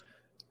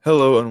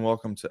Hello and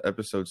welcome to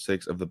episode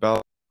 6 of the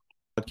Bowel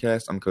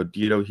podcast. I'm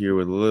Codito here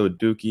with Lil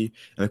Dookie,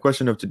 and the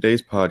question of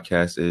today's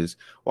podcast is,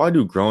 why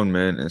do grown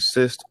men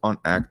insist on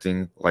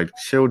acting like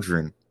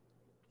children?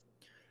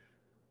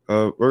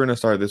 We're going to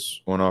start this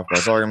one off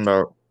by talking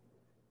about,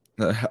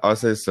 I'll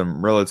say,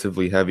 some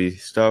relatively heavy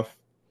stuff.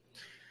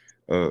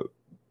 The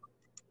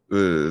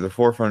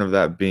forefront of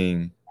that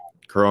being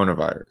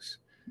coronavirus.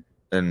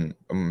 And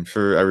I'm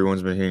sure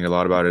everyone's been hearing a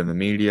lot about it in the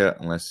media,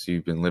 unless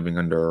you've been living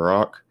under a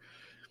rock.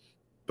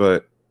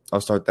 But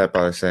I'll start that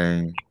by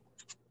saying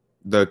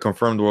the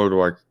confirmed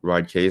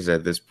worldwide cases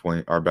at this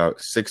point are about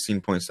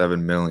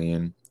 16.7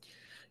 million,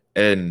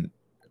 and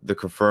the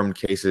confirmed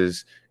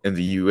cases in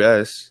the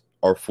U.S.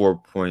 are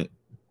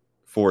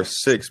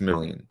 4.46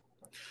 million,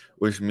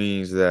 which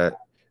means that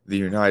the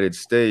United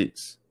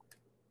States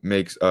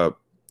makes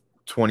up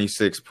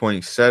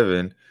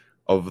 26.7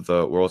 of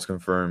the world's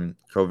confirmed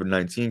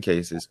COVID-19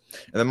 cases.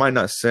 And that might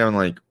not sound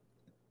like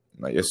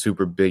a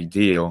super big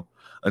deal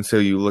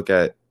until you look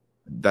at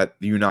that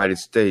the United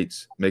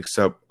States makes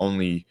up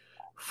only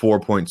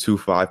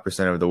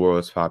 4.25% of the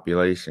world's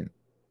population,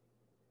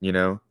 you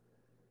know?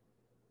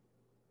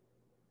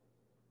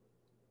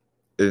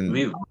 And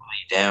We really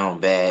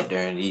down bad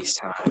during these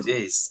times.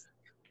 It's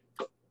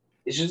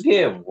just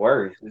getting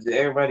worse. It's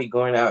everybody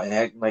going out and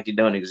acting like it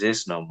don't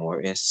exist no more,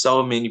 and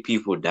so many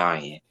people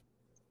dying.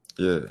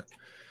 yeah.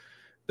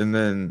 And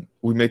then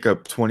we make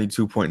up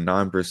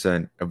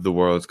 22.9% of the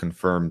world's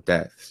confirmed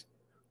deaths.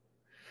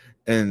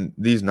 And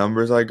these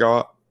numbers I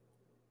got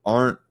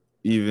aren't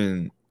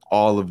even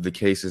all of the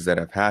cases that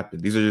have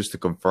happened. These are just the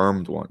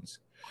confirmed ones.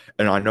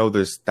 And I know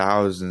there's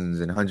thousands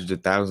and hundreds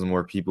of thousands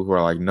more people who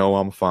are like, no,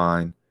 I'm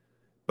fine,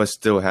 but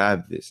still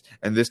have this.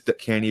 And this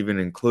can't even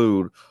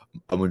include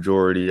a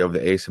majority of the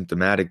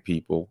asymptomatic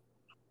people.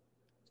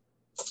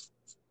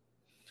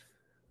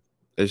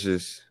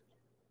 It's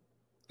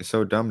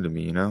so dumb to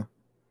me, you know?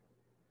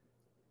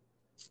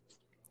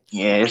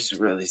 Yeah, it's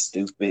really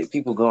stupid.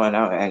 People going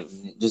out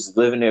and just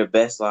living their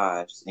best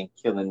lives and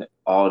killing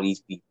all these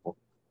people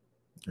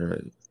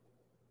Right.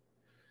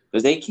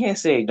 because they can't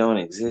say it don't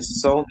exist.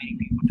 So many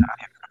people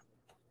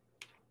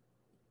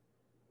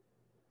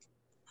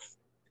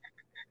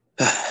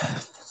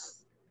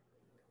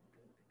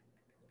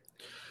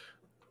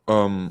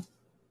dying.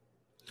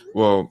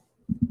 Well,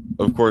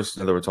 of course,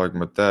 now that we're talking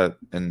about that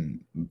and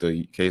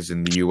the case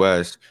in the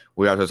U.S.,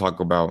 we have to talk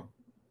about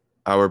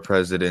our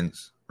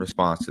president's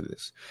response to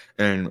this.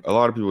 And a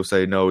lot of people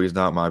say, no, he's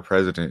not my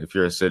president. If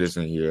you're a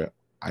citizen here,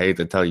 I hate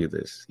to tell you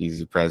this, he's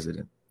the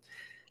president.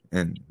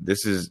 And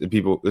this is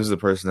the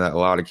person that a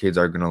lot of kids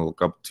are going to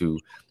look up to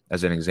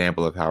as an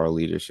example of how our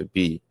leaders should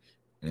be.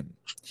 And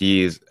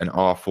he is an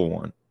awful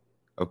one.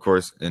 Of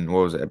course, in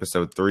what was it,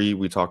 episode 3,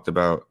 we talked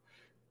about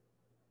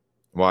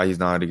why he's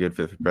not a good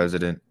fit for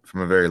president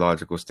from a very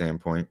logical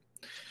standpoint.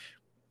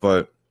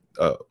 But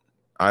I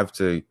have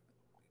to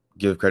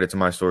give credit to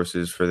my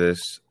sources for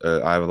this.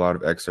 I have a lot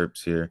of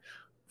excerpts here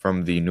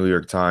from the New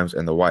York Times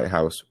and the White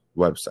House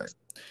website.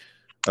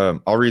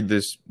 I'll read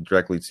this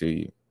directly to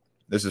you.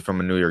 This is from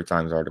a New York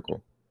Times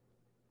article.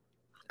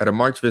 At a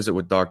March visit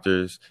with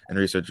doctors and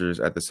researchers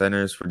at the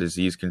Centers for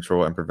Disease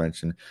Control and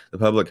Prevention, the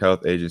public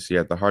health agency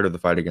at the heart of the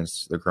fight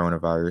against the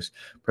coronavirus,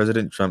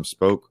 President Trump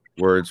spoke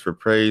words for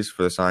praise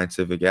for the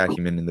scientific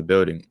acumen in the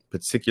building,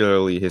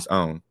 particularly his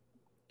own.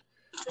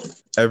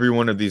 Every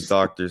one of these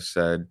doctors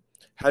said,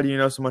 "How do you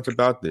know so much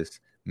about this?"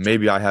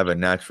 "Maybe I have a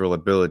natural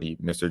ability,"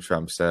 Mr.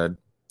 Trump said.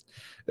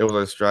 It was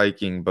a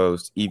striking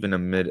boast, even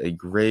amid a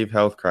grave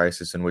health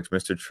crisis in which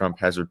Mr. Trump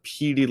has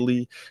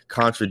repeatedly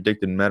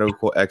contradicted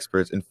medical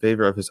experts in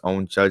favor of his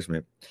own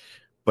judgment.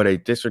 But a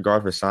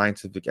disregard for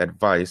scientific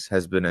advice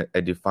has been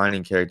a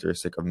defining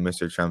characteristic of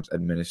Mr. Trump's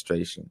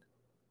administration.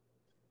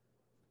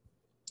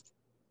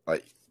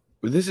 Like,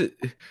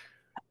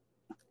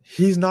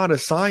 he's not a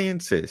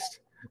scientist.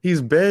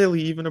 He's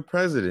barely even a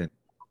president.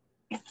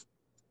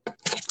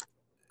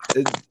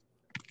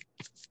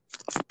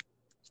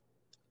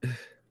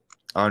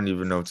 I don't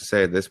even know what to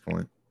say at this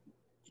point.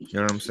 You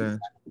know what I'm saying?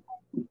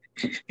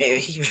 Yeah,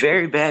 he's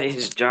very bad at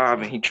his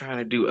job, and he's trying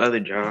to do other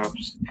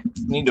jobs.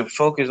 He need to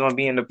focus on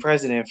being the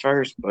president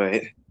first,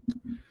 but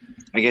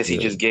I guess he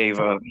just gave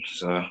up.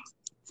 So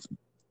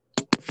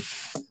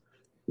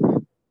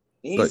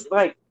he's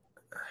like,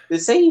 to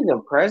say he's a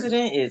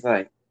president is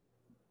like,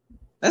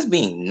 that's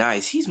being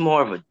nice. He's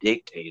more of a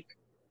dictator.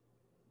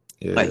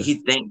 Yeah. Like, he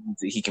thinks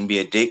that he can be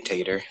a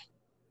dictator.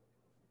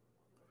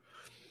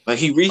 But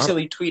he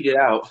recently tweeted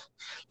out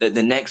that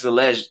the next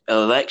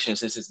election,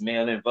 since it's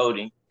mail-in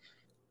voting,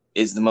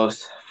 is the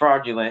most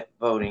fraudulent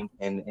voting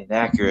and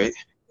inaccurate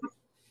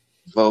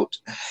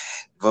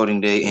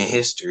voting day in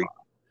history.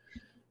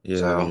 Yeah,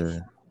 so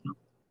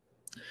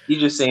he's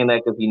just saying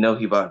that because he know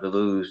he about to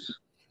lose.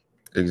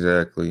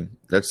 Exactly.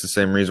 That's the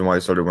same reason why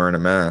he started wearing a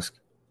mask.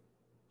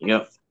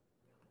 Yep.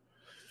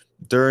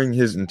 During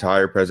his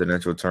entire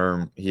presidential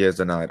term, he has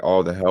denied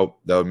all the help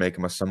that would make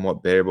him a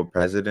somewhat bearable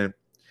president.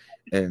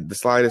 And the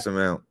slightest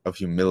amount of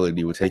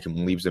humility would take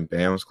him leaps and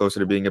bounds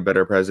closer to being a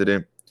better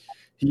president.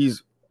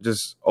 He's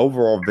just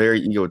overall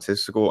very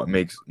egotistical and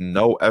makes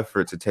no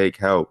effort to take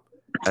help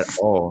at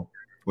all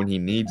when he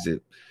needs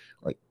it.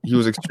 Like, he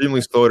was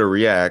extremely slow to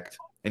react,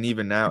 and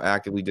even now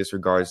actively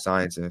disregards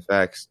science and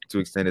facts to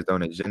extend his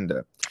own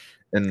agenda.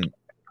 And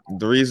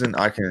the reason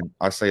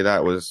I say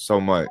that was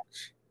so much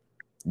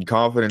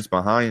confidence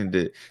behind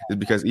it is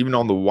because even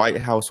on the White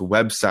House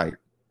website,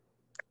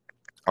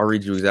 I'll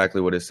read you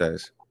exactly what it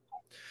says.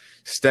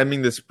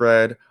 Stemming the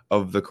spread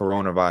of the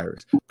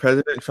coronavirus,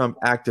 President Trump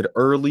acted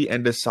early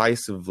and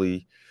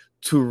decisively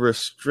to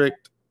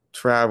restrict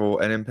travel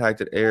in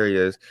impacted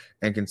areas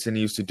and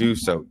continues to do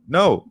so.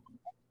 No,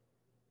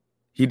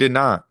 he did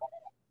not.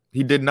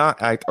 He did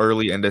not act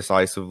early and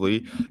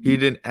decisively. He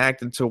didn't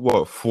act until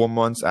what, 4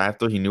 months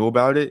after he knew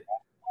about it?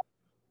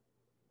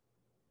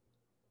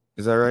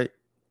 Is that right?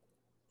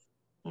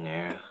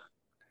 Yeah.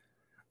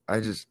 I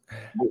just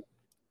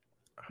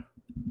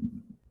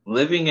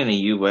living in the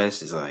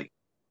U.S. is like,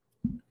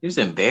 it's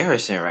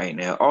embarrassing right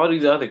now. All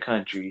these other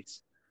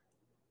countries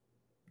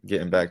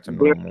getting back to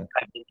normal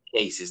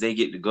cases, they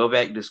get to go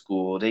back to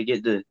school, they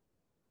get to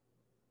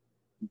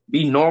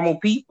be normal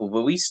people,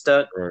 but we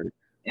stuck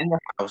in the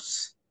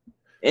house,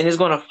 and it's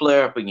gonna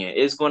flare up again.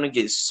 It's gonna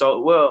get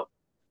so well.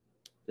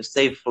 To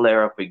say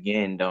flare up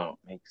again don't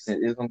make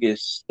sense. It's gonna get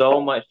so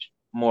much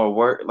more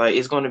work. Like,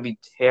 it's gonna be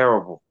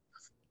terrible.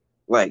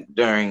 Like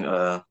during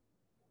fall.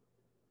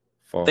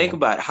 Think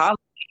about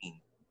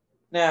Halloween.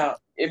 Now,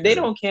 if they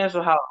don't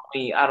cancel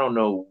Halloween, I don't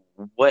know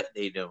what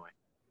they doing.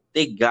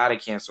 They gotta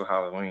cancel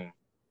Halloween.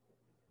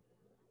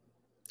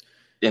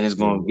 Then it's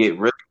gonna get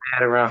really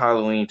bad around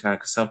Halloween time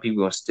because some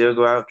people gonna still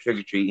go out trick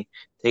or treating,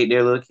 take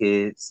their little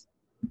kids,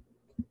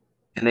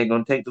 and they're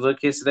gonna take the little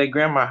kids to their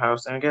grandma's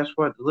house. And guess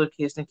what? The little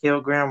kids can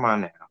kill grandma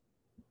now.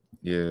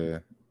 Yeah.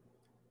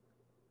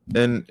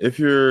 And if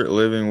you're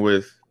living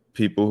with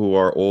people who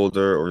are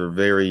older or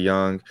very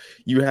young,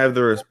 you have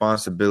the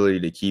responsibility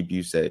to keep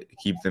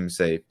them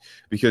safe,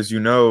 because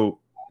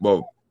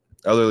well,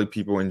 elderly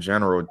people in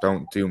general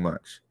don't do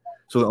much.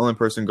 So the only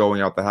person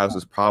going out the house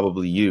is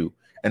probably you.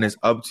 And it's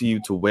up to you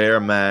to wear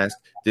a mask,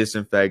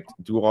 disinfect,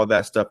 do all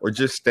that stuff, or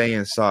just stay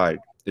inside.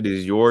 It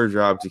is your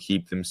job to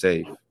keep them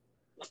safe.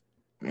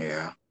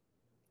 Yeah.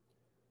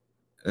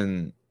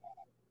 And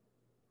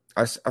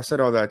I said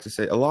all that to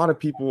say a lot of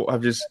people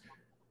have just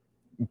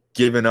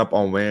given up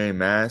on wearing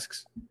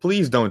masks.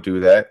 Please don't do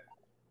that.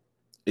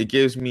 It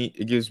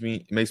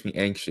makes me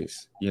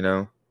anxious,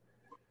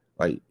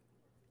 Like,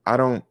 I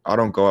don't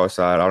go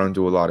outside. I don't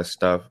do a lot of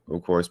stuff,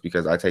 of course,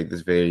 because I take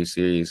this very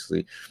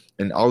seriously.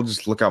 And I'll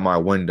just look out my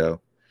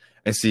window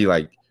and see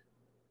like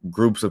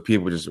groups of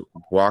people just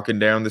walking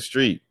down the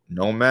street,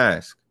 no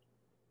mask.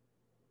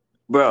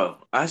 Bro,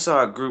 I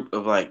saw a group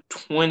of like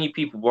 20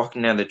 people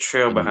walking down the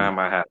trail behind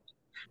my house.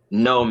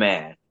 No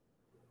mask.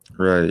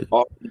 Right.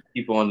 All these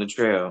people on the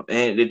trail.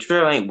 And the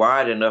trail ain't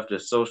wide enough to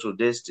social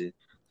distance.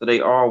 So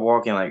they all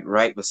walking like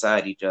right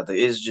beside each other.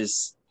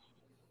 It's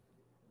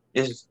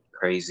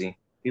crazy.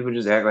 People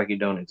just act like it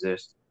don't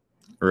exist.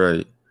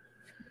 Right.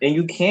 And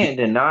you can't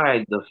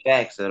deny the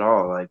facts at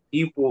all. Like,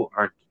 people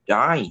are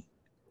dying.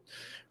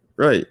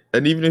 Right.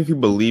 And even if you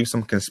believe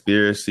some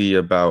conspiracy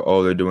about,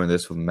 they're doing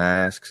this with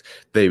masks,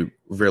 they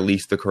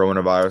released the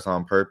coronavirus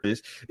on purpose.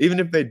 Even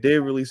if they did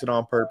release it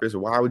on purpose,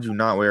 why would you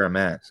not wear a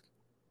mask?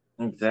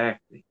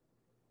 Exactly.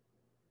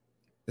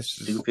 It's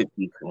just stupid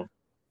people.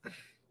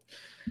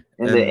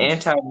 And the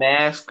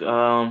anti-mask,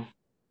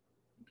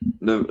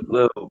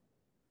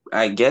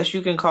 I guess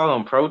you can call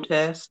them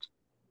protest.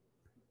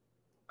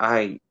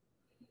 I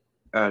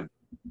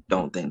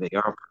don't think they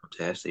are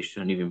protests. They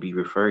shouldn't even be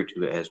referred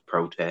to as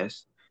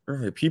protests.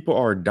 Right. People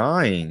are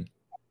dying.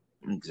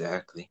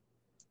 Exactly.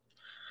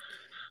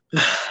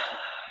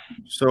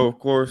 So, of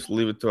course,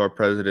 leave it to our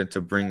president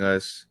to bring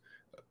us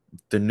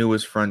the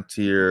newest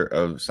frontier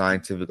of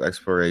scientific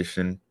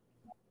exploration.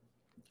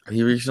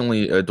 He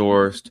recently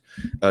endorsed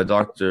a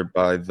doctor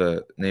by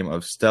the name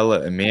of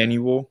Stella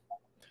Emanuel,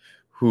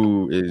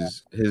 who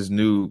is his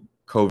new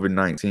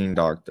COVID-19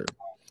 doctor.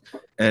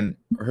 And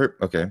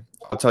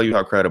I'll tell you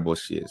how credible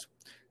she is.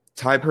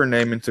 Type her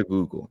name into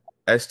Google.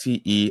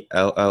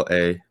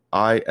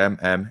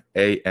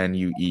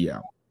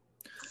 STELLAIMMANUEL.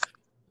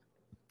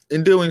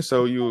 In doing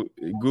so,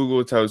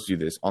 Google tells you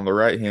this. On the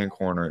right-hand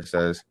corner, it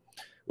says,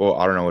 well,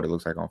 I don't know what it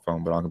looks like on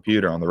phone, but on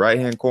computer, on the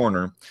right-hand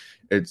corner,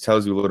 it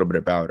tells you a little bit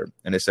about her.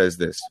 And it says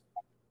this.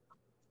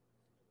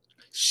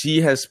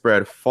 She has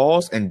spread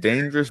false and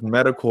dangerous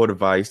medical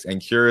advice and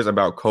cures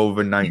about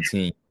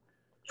COVID-19.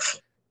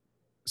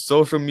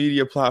 Social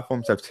media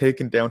platforms have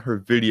taken down her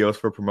videos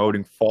for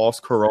promoting false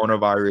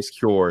coronavirus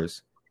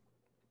cures.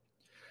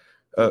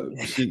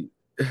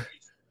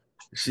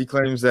 She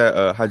claims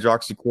that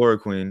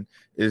hydroxychloroquine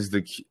is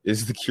the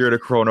cure to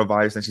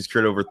coronavirus, and she's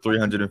cured over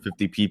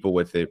 350 people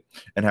with it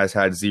and has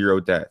had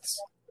 0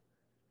 deaths.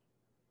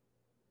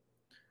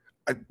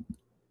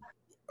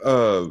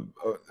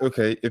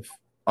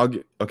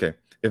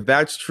 If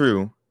that's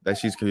true, that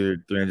she's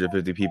cured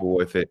 350 people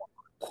with it,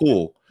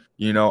 cool.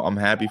 I'm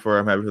happy for her.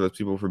 I'm happy for those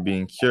people for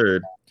being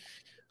cured.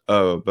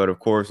 But of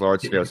course,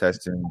 large-scale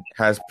testing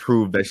has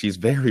proved that she's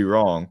very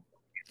wrong.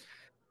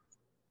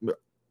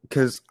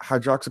 Because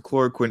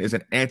hydroxychloroquine is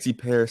an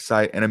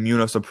anti-parasite and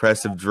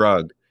immunosuppressive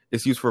drug.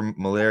 It's used for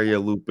malaria,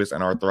 lupus,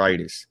 and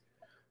arthritis.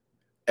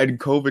 And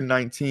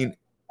COVID-19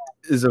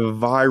 is a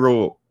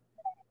viral,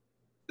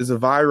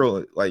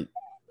 like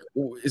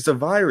it's a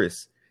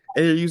virus.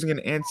 And you're using an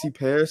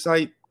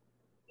anti-parasite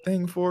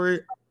thing for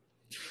it.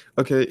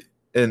 Okay,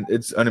 and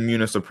it's an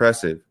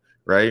immunosuppressive,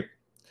 right?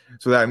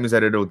 So that means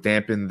that it'll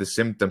dampen the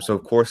symptoms. So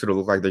of course it'll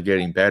look like they're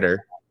getting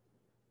better.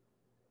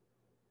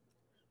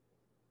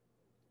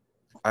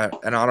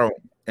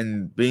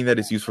 And being that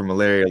it's used for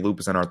malaria,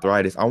 lupus, and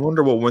arthritis, I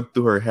wonder what went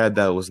through her head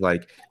that was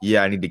like,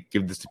 yeah, I need to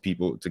give this to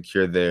people to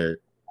cure their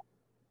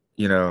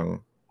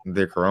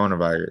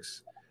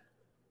coronavirus.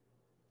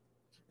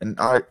 And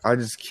I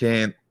just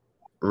can't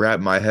wrap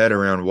my head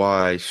around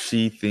why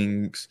she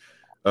thinks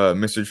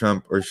Mr.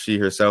 Trump or she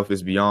herself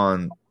is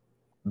beyond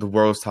the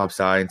world's top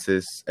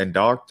scientists and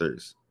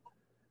doctors.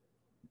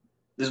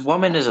 This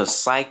woman is a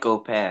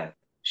psychopath.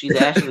 She's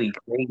actually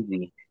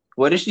crazy.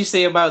 What did she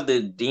say about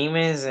the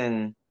demons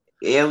and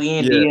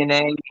alien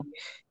DNA?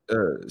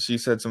 She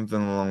said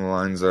something along the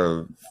lines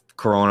of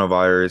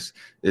coronavirus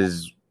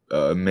is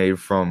made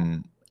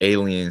from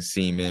alien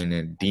semen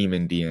and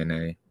demon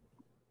DNA.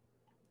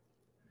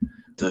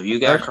 So if you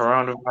got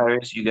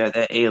coronavirus, you got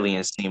that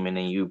alien semen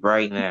in you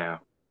right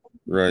now.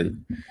 Right.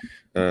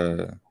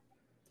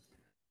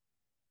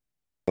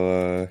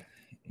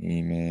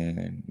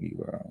 Amen. We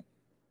will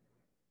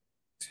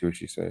see what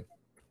she said.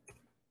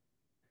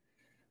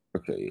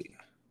 Okay.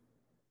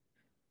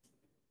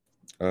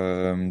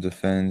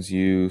 Defends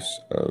use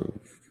of.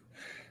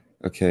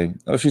 Okay.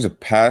 Oh, she's a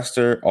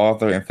pastor,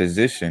 author, and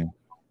physician.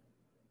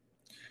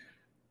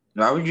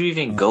 Why would you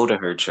even go to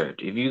her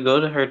church? If you go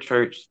to her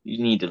church,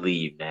 you need to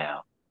leave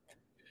now.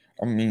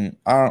 I mean,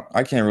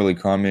 I can't really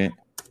comment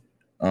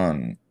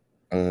on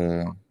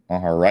her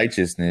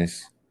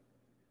righteousness,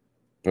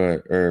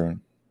 but or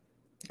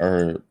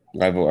her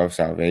level of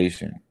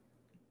salvation.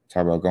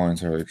 Talk about going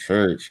to her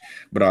church,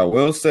 but I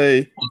will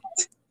say,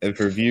 if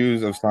her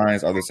views of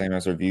science are the same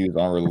as her views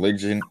on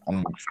religion,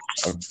 I'm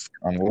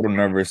a little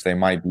nervous they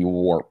might be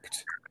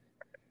warped.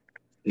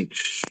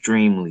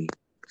 Extremely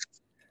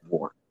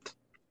warped.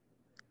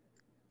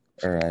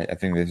 All right, I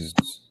think this is.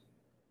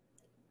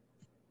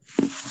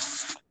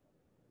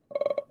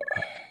 Oh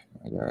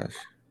my gosh.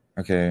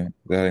 Okay, I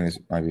think this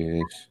might be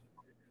it.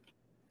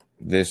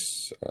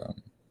 This.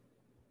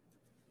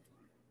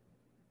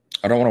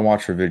 I don't want to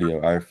watch her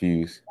video. I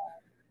refuse.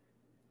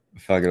 I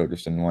feel like it'll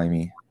just annoy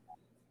me.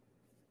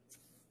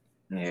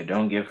 Yeah,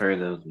 don't give her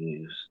those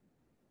views.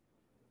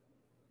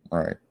 All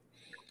right.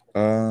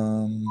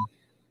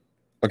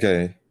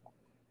 Okay.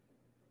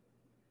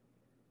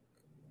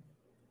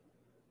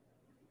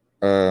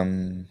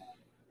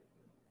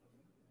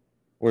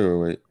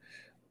 Wait.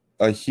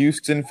 A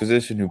Houston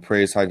physician who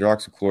praised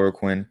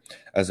hydroxychloroquine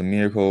as a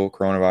miracle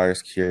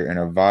coronavirus cure in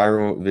a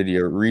viral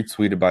video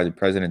retweeted by the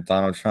President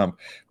Donald Trump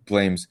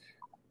blames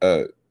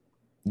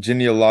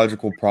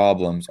genealogical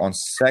problems on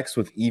sex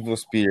with evil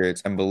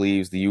spirits and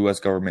believes the U.S.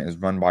 government is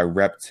run by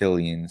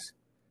reptilians.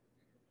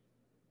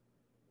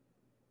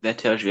 That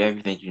tells you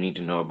everything you need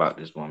to know about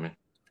this woman.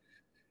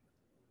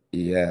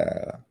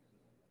 Yeah.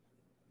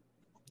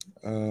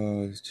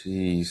 Oh,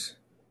 jeez.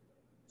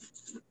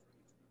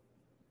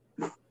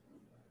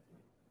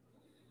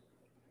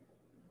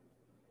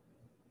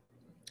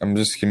 I'm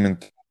just skimming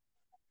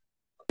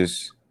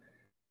this.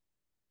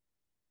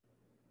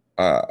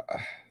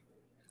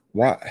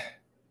 Why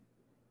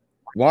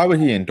would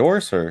he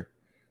endorse her?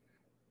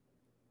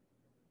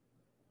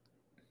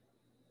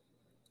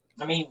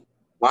 I mean,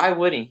 why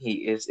wouldn't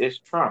he? It's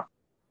Trump.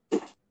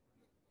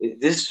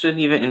 This shouldn't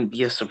even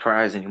be a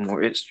surprise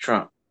anymore. It's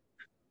Trump.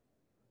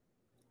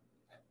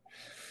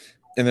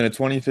 And then a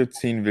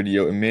 2015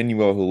 video,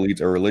 Emmanuel, who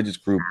leads a religious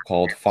group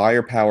called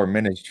Firepower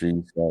Ministry,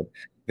 said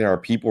there are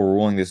people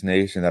ruling this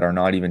nation that are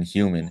not even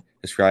human,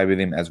 describing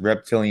them as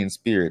reptilian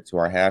spirits who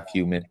are half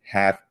human,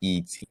 half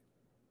ET.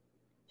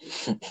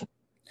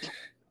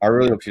 I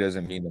really hope she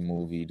doesn't mean the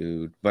movie,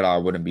 dude, but I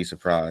wouldn't be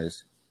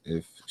surprised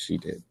if she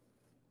did.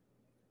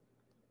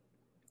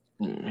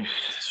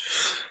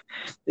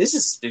 This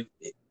is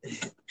stupid.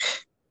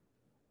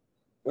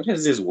 What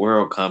has this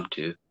world come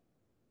to?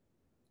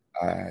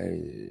 I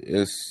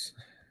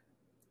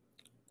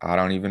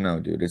don't even know,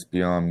 dude. It's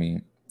beyond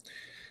me.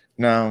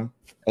 Now,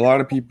 a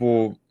lot of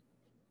people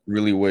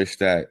really wish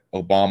that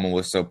Obama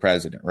was still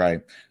president,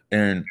 right?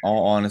 In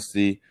all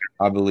honesty,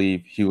 I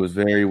believe he was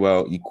very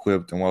well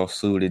equipped and well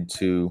suited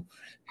to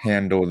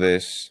handle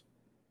this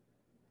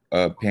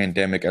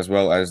pandemic as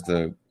well as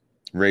the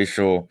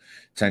racial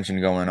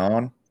tension going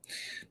on.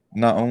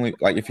 Not only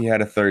like if he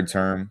had a third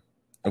term,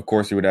 of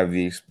course he would have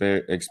the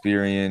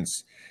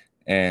experience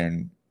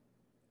and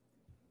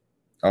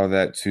all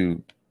that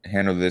to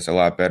handle this a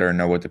lot better and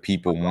know what the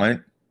people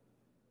want.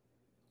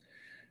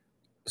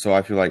 So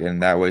I feel like in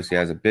that way he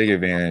has a big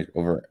advantage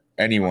over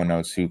anyone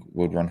else who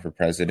would run for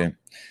president.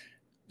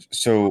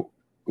 So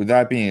with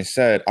that being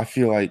said, I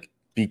feel like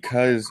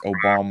because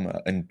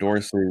Obama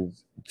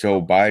endorses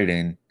Joe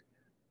Biden,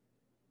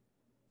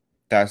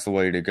 that's the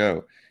way to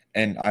go.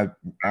 And I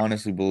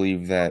honestly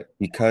believe that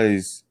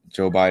because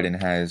Joe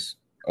Biden has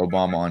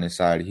Obama on his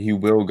side, he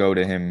will go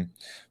to him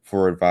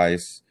for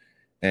advice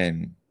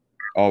and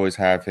always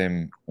have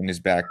him in his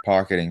back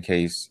pocket in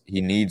case he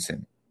needs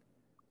him.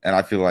 And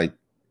I feel like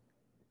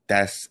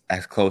that's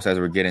as close as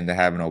we're getting to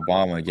having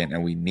Obama again,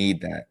 and we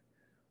need that.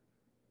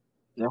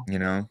 Yeah. You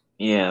know?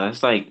 Yeah,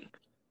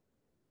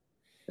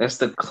 that's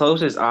the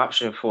closest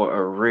option for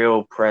a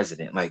real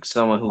president, like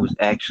someone who's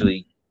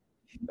actually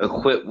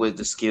equipped with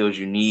the skills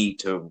you need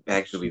to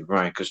actually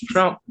run. Because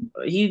Trump,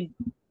 he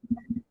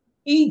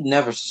he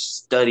never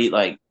studied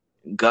like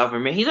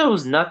government. He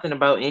knows nothing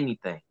about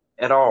anything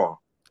at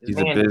all. This He's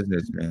a man,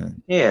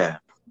 businessman. yeah,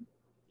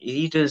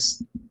 he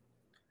just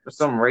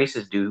some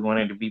racist dude who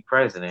wanted to be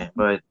president,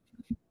 but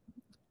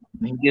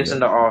he gets Yeah.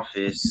 into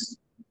office.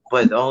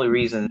 But the only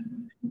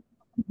reason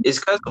is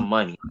because of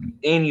money.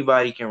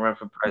 Anybody can run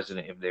for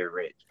president if they're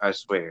rich. I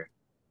swear.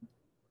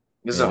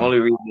 It's the Yeah. only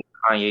reason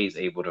Kanye is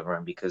able to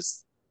run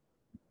because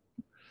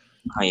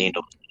Kanye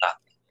knows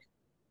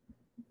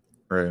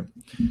Right.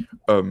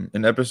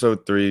 In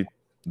episode 3,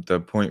 the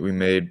point we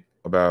made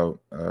about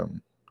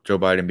Joe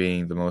Biden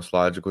being the most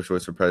logical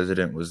choice for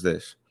president was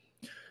this: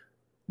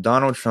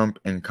 Donald Trump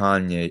and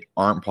Kanye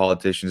aren't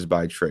politicians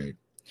by trade.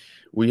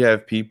 We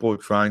have people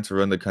trying to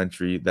run the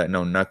country that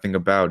know nothing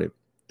about it.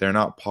 They're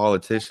not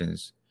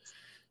politicians.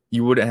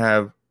 You wouldn't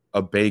have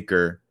a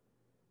baker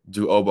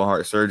do open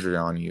heart surgery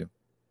on you.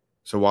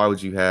 So why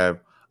would you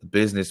have a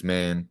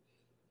businessman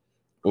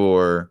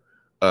or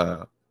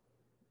a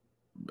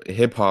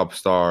hip hop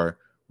star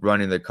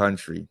running the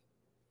country?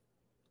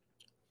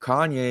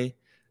 Kanye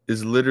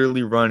is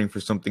literally running for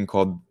something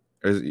called,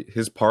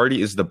 his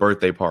party is the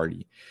birthday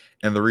party.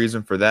 And the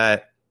reason for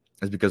that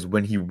is because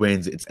when he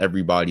wins, it's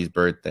everybody's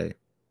birthday.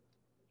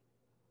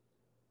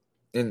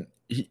 And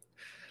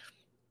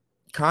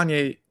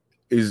Kanye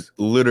is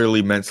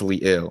literally mentally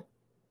ill.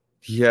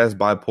 He has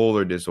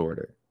bipolar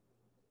disorder.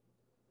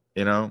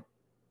 You know?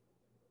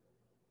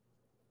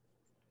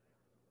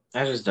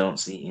 I just don't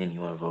see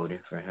anyone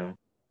voting for him.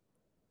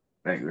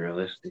 Like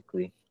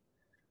realistically.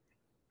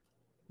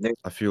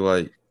 I feel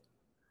like,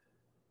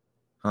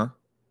 huh?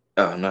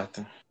 Oh,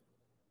 nothing.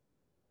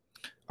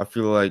 I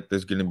feel like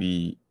there's going to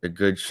be a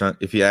good chunk,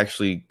 if he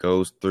actually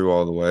goes through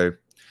all the way,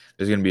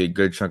 there's going to be a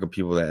good chunk of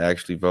people that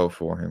actually vote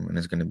for him. And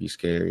it's going to be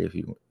scary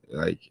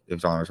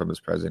if Donald Trump is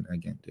president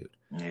again, dude.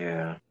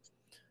 Yeah.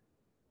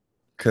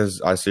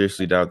 Because I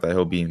seriously doubt that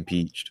he'll be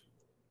impeached.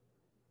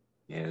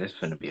 Yeah, this is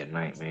going to be a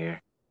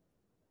nightmare.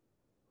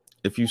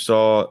 If you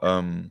saw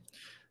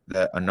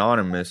that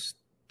Anonymous,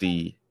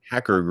 the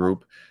hacker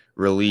group,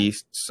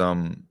 released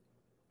some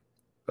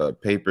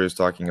papers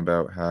talking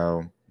about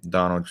how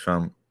Donald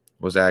Trump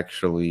was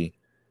actually,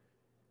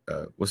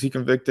 was he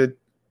convicted?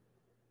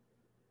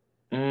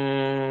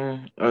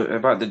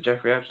 About the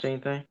Jeffrey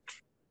Epstein thing?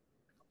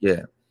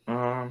 Yeah.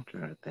 I'm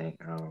trying to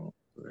think. I don't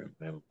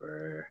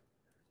remember.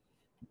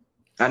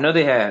 I know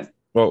they had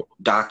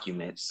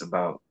documents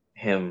about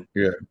him.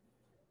 Yeah.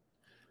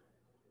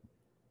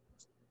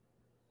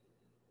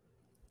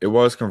 It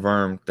was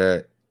confirmed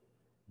that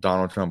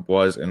Donald Trump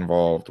was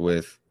involved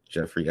with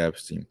Jeffrey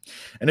Epstein.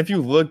 And if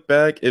you look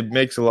back, it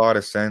makes a lot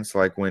of sense.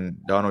 Like when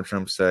Donald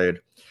Trump said,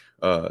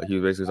 he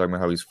was basically talking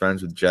about how he's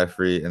friends with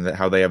Jeffrey and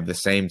how they have the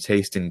same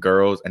taste in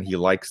girls and he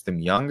likes them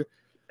young.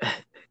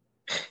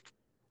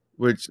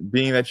 Which,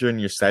 being that you're in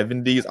your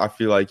 70s, I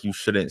feel like you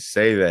shouldn't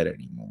say that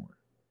anymore.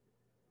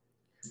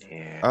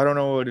 Yeah. I don't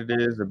know what it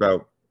is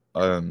about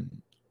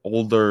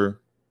older,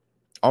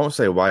 I won't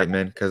say white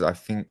men because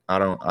I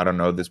don't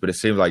know this, but it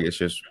seems like it's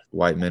just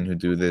white men who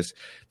do this.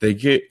 They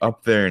get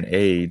up there in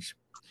age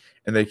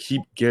and they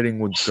keep getting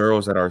with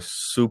girls that are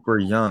super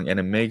young, and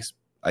it makes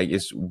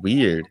it's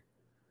weird.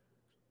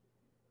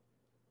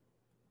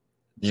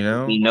 You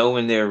know? You know,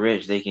 when they're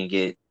rich, they can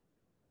get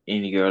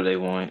any girl they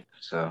want.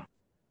 So,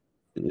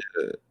 yeah.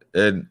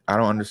 And I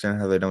don't understand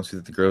how they don't see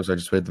that the girls are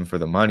just with them for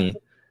the money.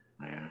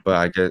 yeah. But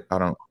I guess I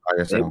don't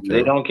care.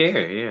 They don't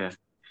care.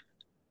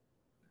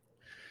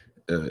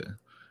 Yeah.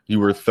 You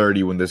were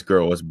 30 when this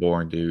girl was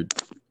born, dude.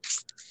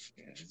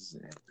 Yeah, this is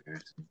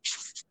embarrassing.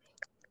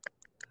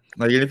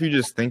 Like, and if you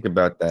just think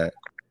about that,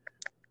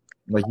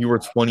 like you were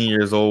 20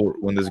 years old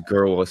when this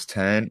girl was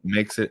 10,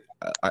 makes it.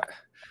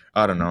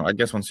 I don't know. I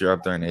guess once you're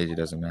up there in age, it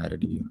doesn't matter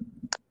to you.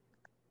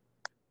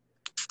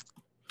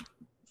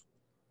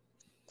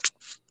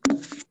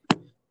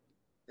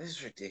 This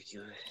is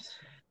ridiculous.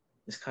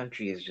 This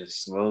country is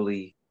just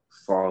slowly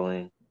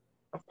falling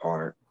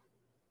apart.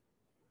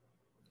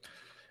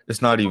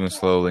 It's not even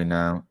slowly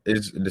now.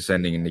 It's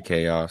descending into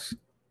chaos.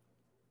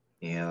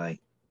 Yeah, like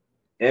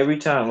every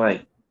time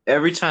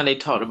they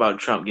talked about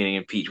Trump getting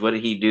impeached, what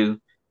did he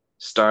do?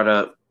 Start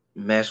up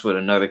mess with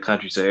another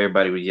country, so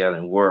everybody was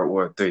yelling World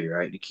War III,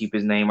 right, to keep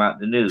his name out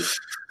the news.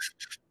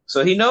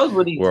 So he knows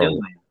what he's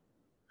doing.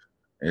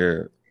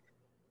 Yeah,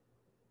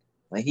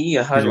 like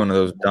he's one of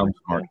those dumb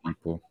smart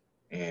people.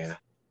 Yeah.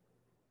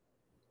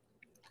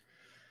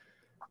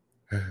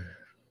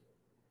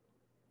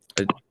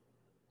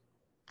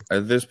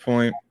 at this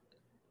point,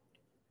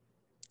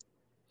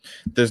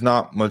 there's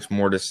not much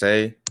more to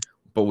say,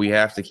 but we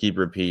have to keep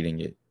repeating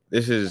it.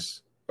 This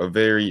is a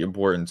very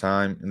important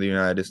time in the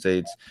United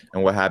States,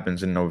 and what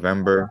happens in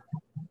November.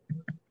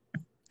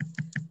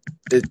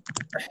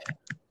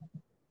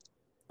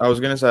 I was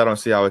gonna say I don't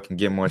see how it can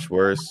get much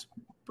worse,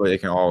 but it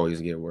can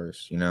always get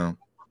worse, you know?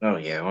 Oh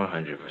yeah,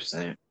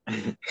 100%.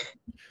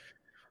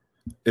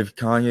 If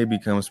Kanye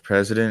becomes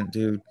president,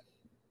 dude,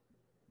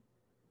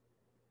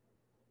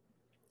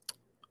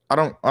 I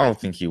don't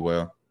think he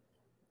will.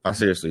 I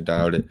seriously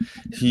doubt it.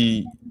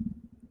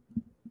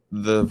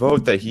 The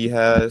vote that he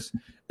has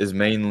is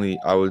mainly,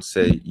 I would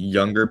say,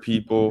 younger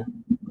people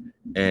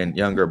and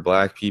younger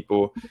black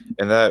people,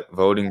 and that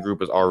voting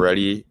group is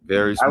already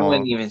very I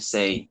wouldn't small. even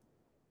say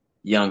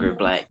younger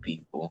black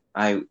people.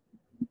 I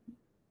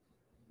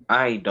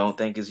don't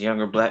think it's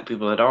younger black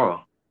people at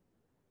all.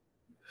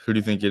 Who do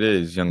you think it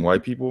is? Young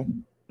white people?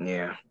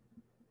 Yeah.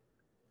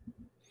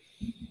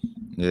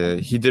 Yeah,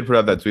 he did put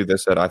out that tweet that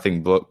said, I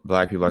think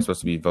black people are supposed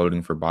to be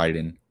voting for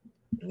Biden.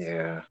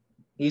 Yeah.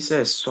 He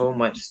says so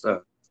much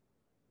stuff.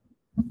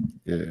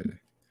 Yeah.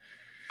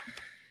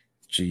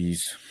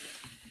 Jeez.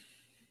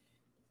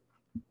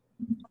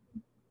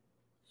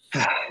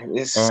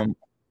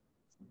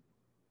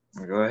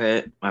 Go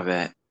ahead. My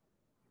bad.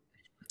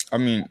 I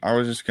mean, I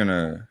was just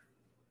gonna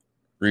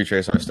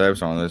retrace our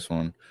steps on this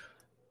one.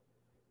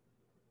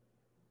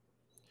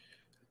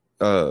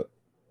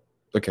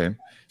 Okay.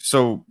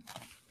 So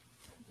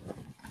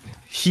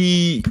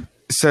he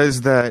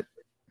says that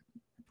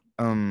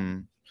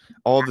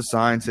all the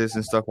scientists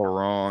and stuff are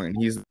wrong,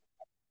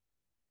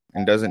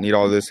 and doesn't need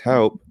all this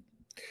help,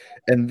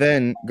 and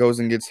then goes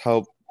and gets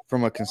help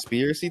from a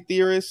conspiracy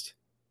theorist.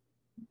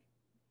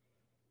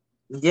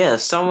 Yeah,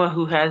 someone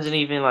who hasn't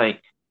even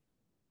like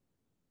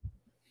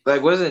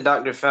wasn't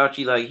Dr.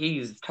 Fauci like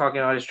he's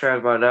talking all this trash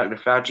about Dr.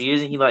 Fauci?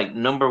 Isn't he like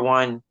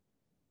 #1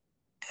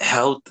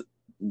 health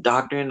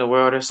doctor in the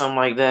world or something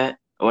like that?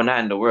 Or not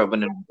in the world,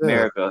 but in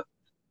America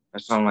or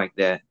something like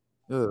that.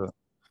 Yeah.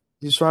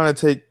 He's trying to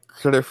take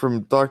credit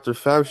from Dr.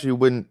 Fauci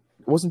when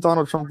wasn't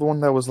Donald Trump the one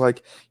that was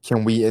like,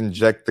 can we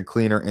inject the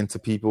cleaner into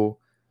people,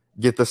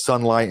 get the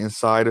sunlight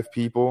inside of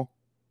people?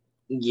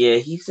 Yeah,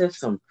 he said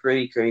some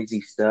pretty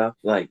crazy stuff.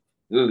 Like,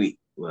 really,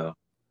 well,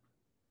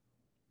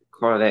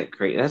 call that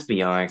crazy. That's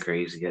beyond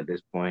crazy at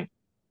this point.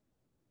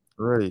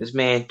 Right. This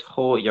man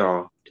told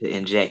y'all to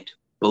inject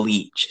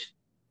bleach.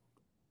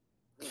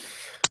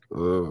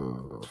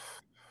 To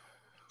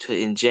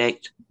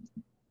inject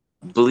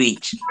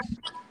bleach.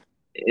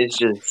 It's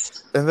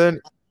just. And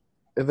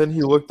then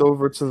he looked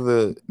over to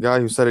the guy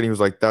who said it. And he was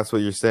like, "That's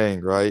what you're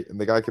saying, right?" And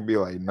the guy could be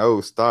like, "No,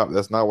 stop.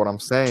 That's not what I'm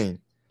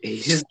saying." He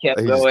just kept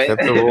He going. just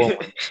kept it rolling.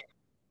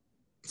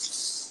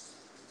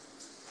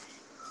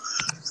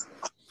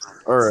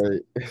 All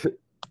right.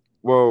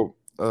 Well,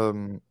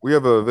 we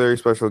have a very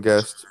special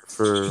guest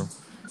for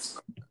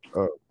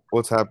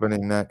what's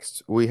happening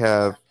next. We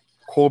have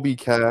Colby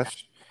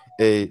Cash,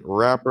 a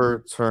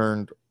rapper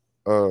turned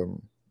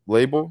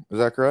label. Is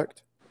that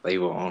correct?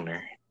 Label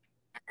owner.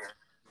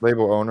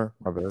 Label owner.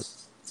 My bad.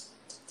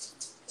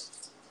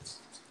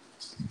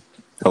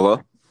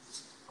 Hello?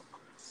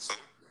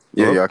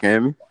 Yeah, Hello? y'all can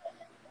hear me?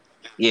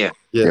 Yeah.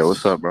 Yes. Yeah,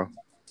 what's up, bro?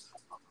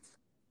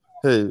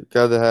 Hey,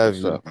 glad to have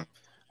What's you.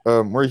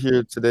 up? We're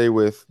here today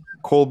with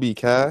Colby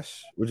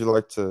Cash. Would you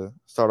like to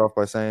start off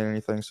by saying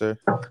anything, sir?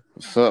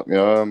 What's up,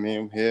 y'all?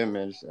 I'm here,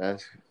 man. Just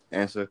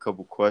answer a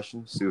couple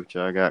questions, see what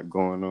y'all got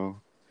going on.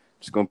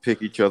 Just gonna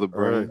pick each other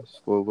brains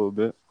for a little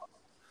bit.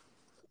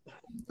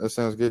 That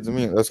sounds good to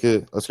me. Let's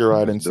get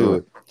right into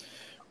it.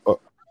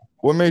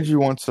 What made you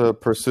want to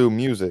pursue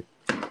music?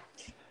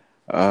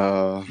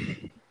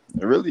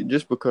 Really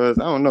just because,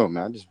 I don't know,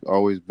 man. I just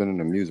always been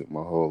into music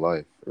my whole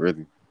life.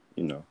 Really,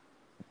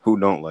 who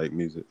don't like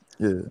music?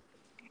 Yeah.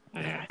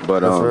 But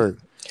that's right.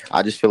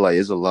 I just feel like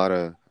there's a lot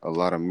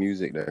of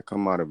music that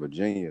come out of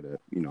Virginia that,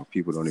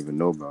 people don't even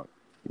know about.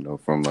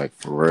 From like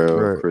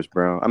Pharrell, Chris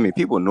Brown. I mean,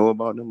 people know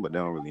about them, but they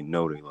don't really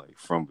know they like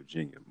from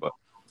Virginia. But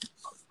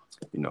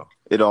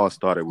it all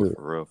started with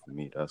Pharrell for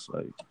me. That's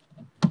like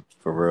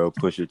Pharrell,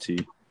 Pusha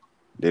T.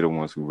 They're the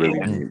ones who really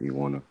made me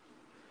want to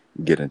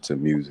get into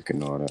music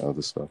and all that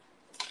other stuff.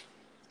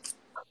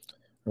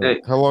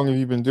 Right. How long have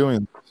you been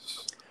doing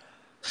this?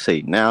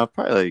 Say now,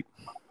 probably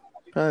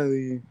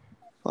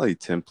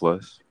 10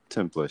 plus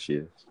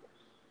years.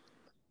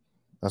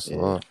 That's a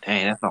lot.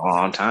 Dang, that's a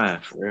long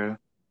time for real.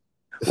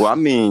 Well, I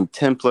mean,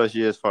 10 plus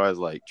years as far as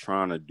like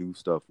trying to do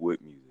stuff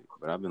with music,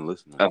 but I've been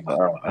listening.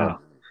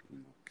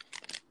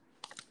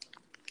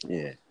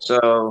 Yeah.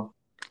 So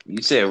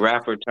you said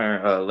rapper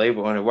turned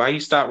label owner. Why you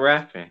stop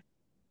rapping?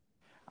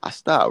 I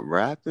stopped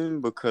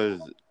rapping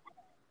because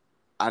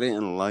I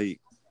didn't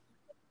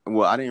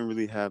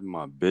really have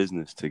my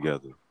business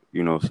together,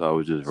 so I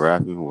was just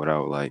rapping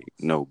without like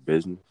no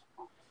business.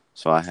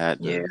 So I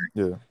had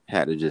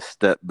to just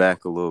step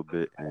back a little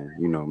bit and,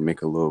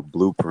 make a little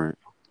blueprint,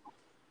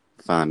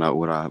 find out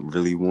what I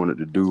really wanted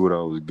to do, what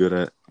I was good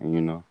at,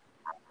 and,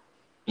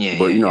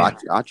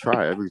 But, I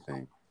try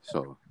everything,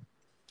 so.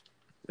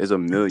 It's a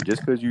million.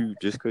 Just cause you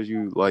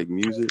like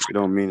music, it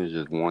don't mean it's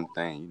just one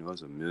thing. You know,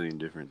 it's a million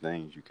different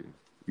things you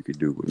could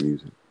do with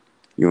music.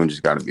 You don't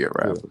just gotta be a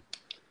rapper.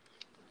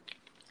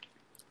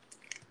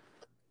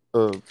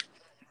 Yeah.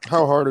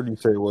 How hard did you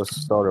say it was to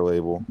start a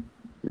label?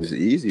 It's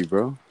easy,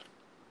 bro.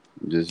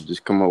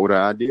 Just come up with an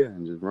idea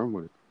and just run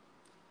with it.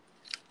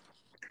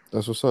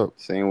 That's what's up.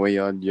 Same way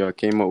y'all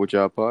came up with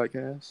y'all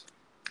podcast.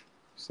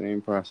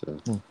 Same process.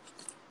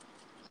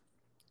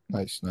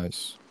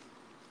 Nice.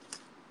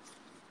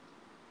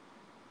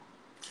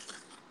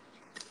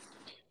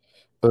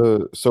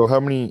 So how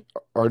many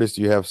artists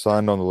do you have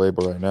signed on the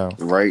label right now?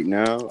 Right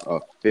now,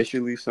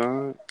 officially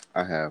signed,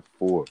 I have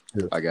 4.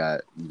 Yeah. I got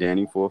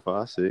Danny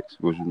 456,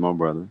 which is my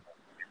brother.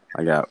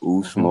 I got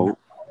Smoke.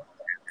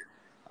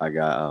 I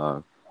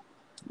got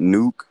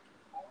Nuke.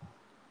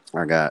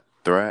 I got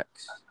Thrax.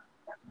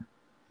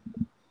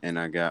 And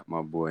I got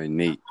my boy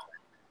Nate.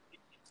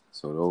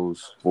 So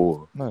those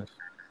 4. Nice.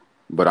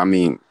 But I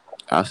mean,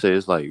 I say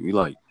it's like we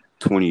like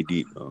 20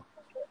 deep though.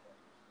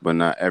 But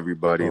not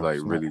everybody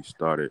really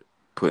started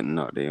putting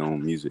out their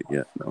own music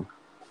yet though.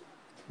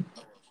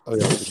 Oh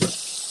yeah.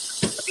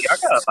 I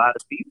got a lot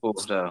of people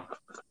though.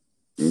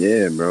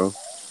 Yeah, bro.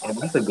 And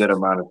that's a good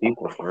amount of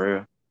people for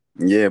real.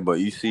 Yeah, but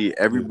you see,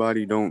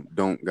 everybody don't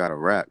gotta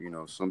rap. You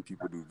know, some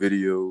people do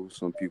videos,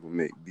 some people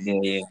make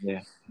beats.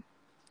 Yeah.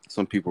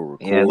 Some people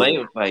record. Yeah,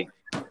 label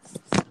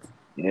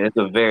it's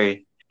a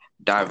very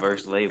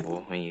diverse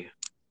label when you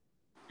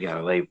got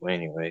a label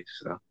anyway.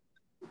 So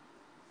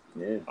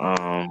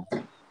yeah.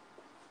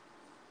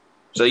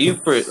 So you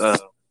produce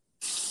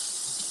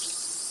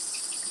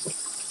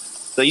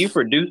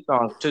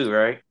songs too,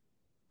 right?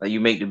 Like you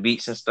make the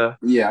beats and stuff.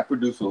 Yeah, I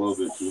produce a little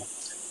bit too.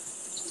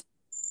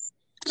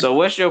 So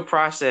what's your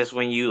process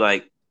when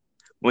you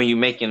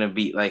making a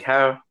beat? Like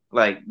how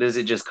does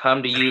it just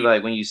come to you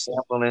like when you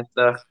sample and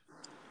stuff?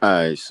 All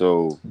right,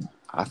 so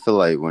I feel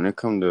like when it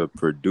comes to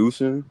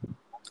producing,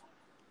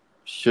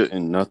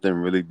 shouldn't nothing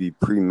really be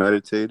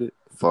premeditated.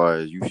 As far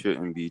as you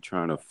shouldn't be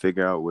trying to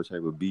figure out what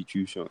type of beat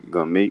you're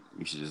gonna make.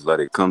 You should just let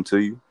it come to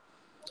you.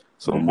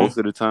 So most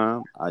of the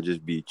time, I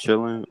just be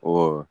chilling,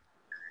 or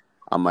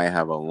I might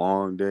have a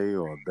long day,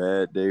 or a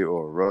bad day,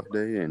 or a rough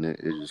day, and it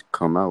just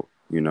come out.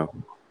 You know.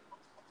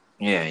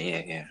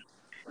 Yeah.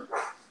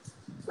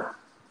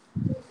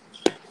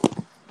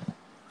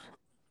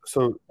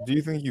 So, do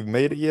you think you've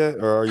made it yet,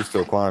 or are you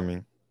still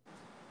climbing?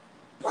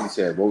 You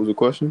said, what was the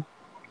question?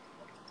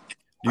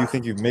 Do you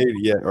think you've made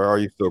it yet, or are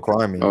you still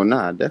climbing? Oh,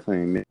 nah, I definitely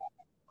ain't made it.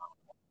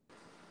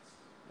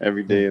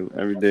 Every day,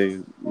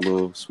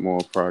 little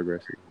small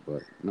progresses,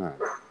 but nah.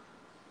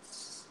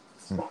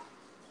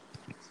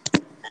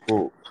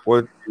 Well,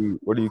 what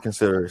do you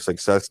consider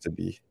success to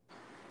be?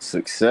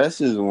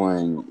 Success is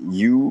when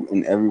you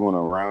and everyone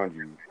around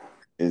you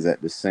is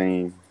at the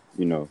same,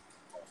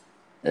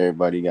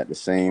 everybody got the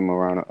same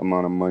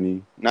amount of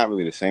money. Not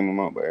really the same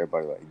amount, but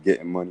everybody like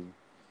getting money.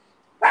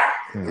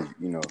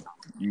 You're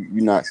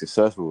not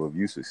successful. If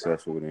you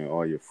successful, then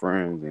all your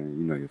friends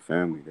and your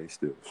family, they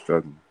still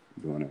struggling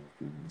doing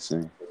everything the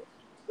same.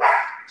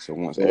 So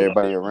once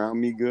everybody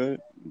around me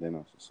good, then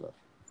I'm successful.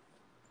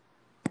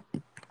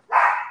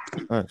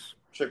 Nice.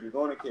 Trip, you're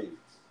going to Katie.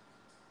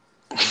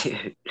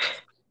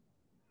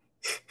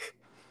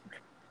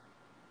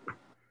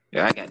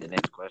 Yeah, I got the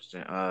next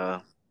question.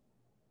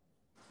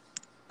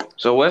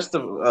 So what's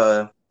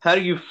how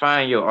do you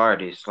find your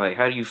artists? Like,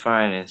 how do you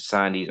find and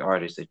sign these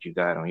artists that you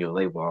got on your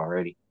label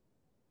already?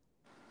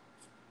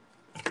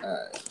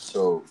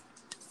 So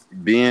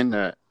being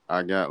that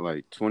I got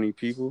like 20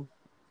 people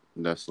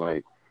that's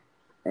like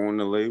on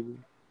the label,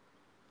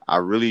 I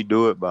really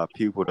do it by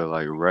people that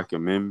like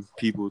recommend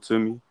people to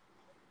me,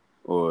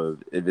 or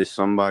if it's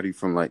somebody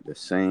from like the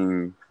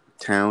same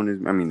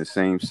the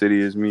same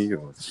city as me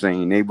or the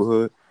same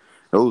neighborhood.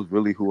 Those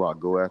really who I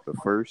go after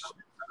first,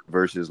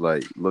 versus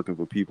like looking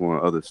for people in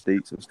other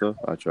states and stuff.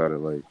 I try to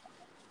like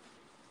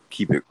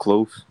keep it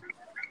close.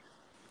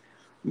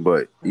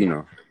 But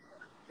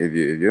if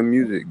your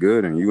music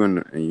good and you in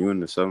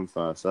the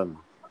 757,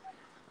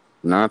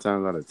 9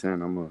 times out of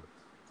 10, I'm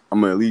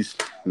gonna at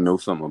least know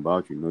something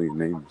about you, know your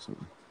name or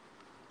something.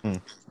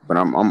 But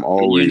I'm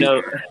always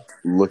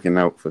looking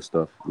out for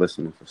stuff,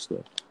 listening for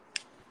stuff.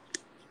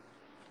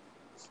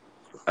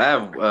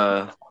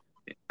 I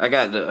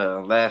got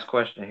the last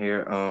question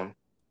here.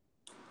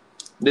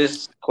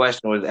 This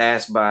question was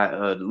asked by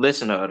a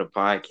listener of the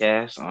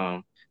podcast.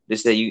 They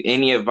said, "You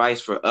any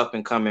advice for up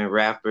and coming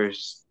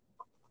rappers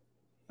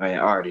and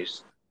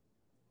artists?"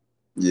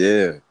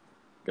 Yeah,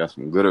 got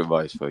some good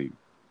advice for you.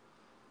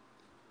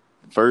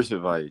 First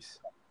advice: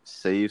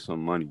 save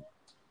some money,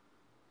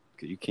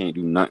 cause you can't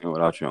do nothing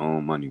without your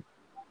own money.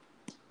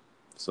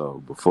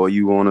 So before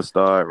you want to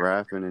start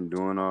rapping and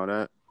doing all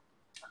that,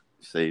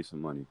 save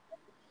some money.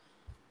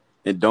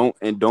 And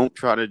don't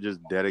try to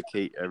just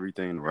dedicate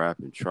everything to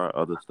rapping. Try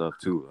other stuff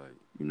too,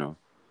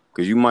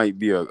 because you might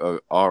be a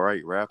all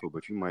right rapper,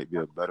 but you might be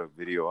a better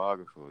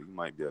videographer. You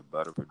might be a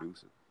better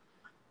producer.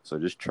 So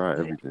just try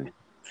everything.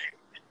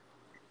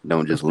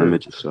 Don't just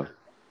limit yourself.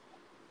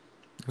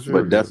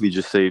 But definitely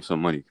just save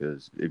some money,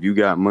 because if you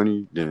got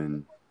money,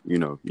 then you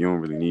don't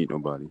really need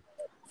nobody.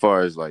 As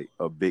far as like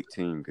a big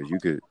team, because you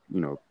could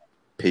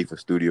pay for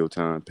studio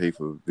time, pay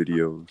for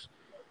videos.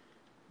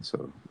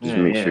 So just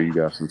make sure you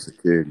got some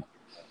security.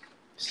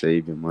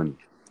 Save your money.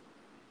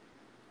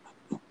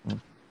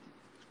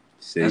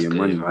 Save your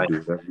money. You do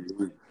whatever you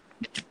do.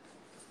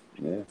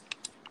 Yeah.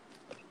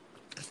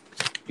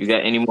 You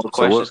got any more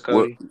questions,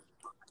 Cody?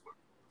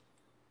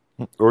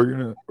 Or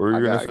you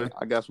gonna say?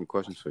 I got some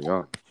questions for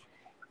y'all.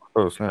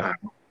 Oh snap!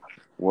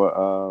 What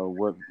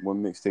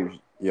mixtapes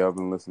y'all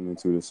been listening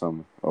to this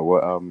summer, or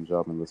what albums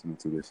y'all been listening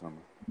to this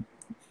summer?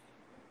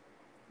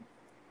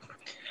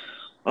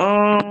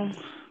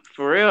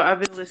 For real, I've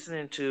been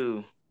listening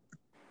to.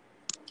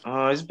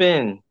 It's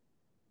been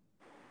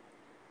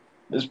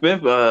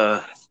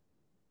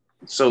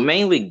so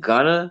mainly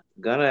Gunna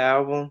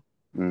album,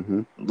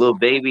 Lil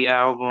Baby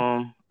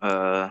album.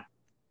 I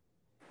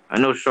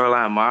know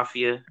Shoreline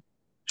Mafia.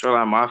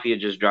 Shoreline Mafia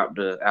just dropped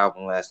the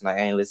album last night.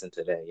 I ain't listened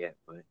to that yet,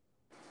 but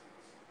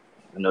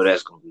I know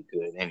that's gonna be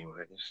good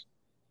anyways.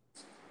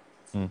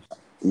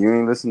 You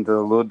ain't listened to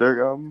the Lil Durk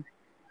album?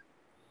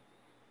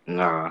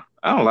 Nah,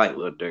 I don't like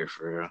Lil Durk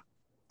for real.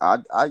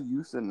 I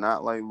used to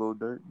not like Lil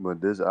Durk, but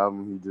this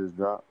album he just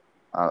dropped,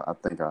 I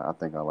think I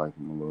like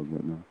him a little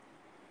bit now.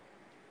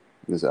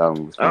 This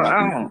album was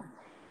kind of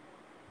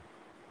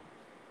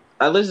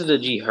I listened to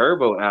G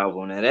Herbo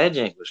album, and that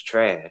jank was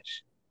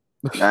trash.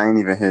 I ain't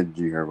even heard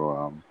G Herbo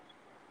album.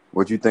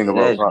 What you think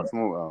about Pop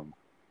Smoke album?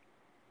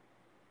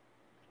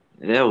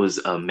 That was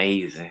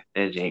amazing.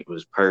 That jank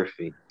was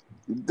perfect.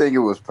 You think it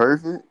was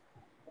perfect?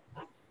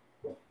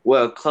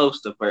 Well, close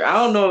to perfect. I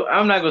don't know.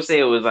 I'm not gonna say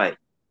it was like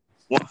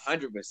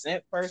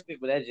 100% perfect,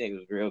 but that jank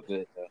was real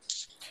good though.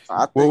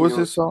 What was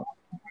his song?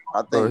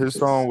 I think his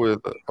song with.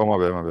 Oh my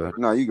bad.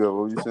 No, you go.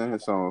 What were you saying?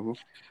 His song with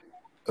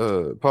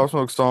who? Pop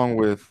Smoke's song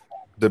with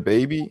the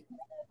Baby.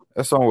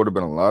 That song would have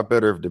been a lot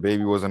better if the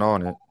Baby wasn't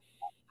on it.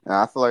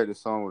 I feel like the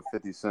song with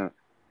 50 Cent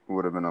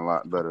would have been a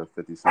lot better if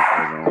 50 Cent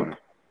wasn't on it.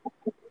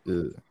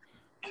 Yeah.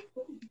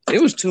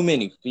 It was too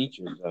many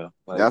features though.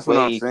 Like, that's what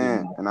I'm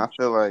saying, and I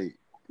feel like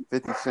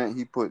 50 Cent,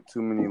 he put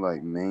too many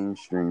like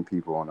mainstream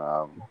people on the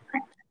album.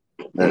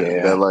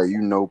 That like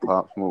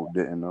Pop Smoke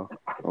didn't know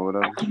or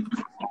whatever.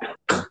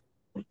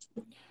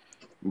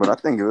 But I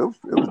think it was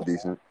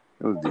decent.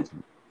 It was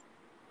decent.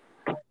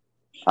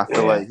 I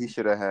feel like he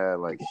should have had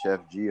like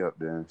Chef G up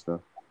there and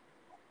stuff.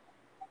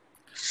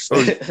 Oh,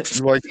 you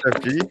like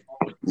Chef G?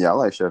 Yeah, I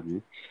like Chef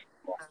G.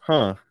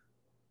 Huh?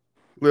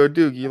 Lil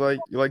Duke, you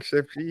like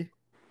Chef G?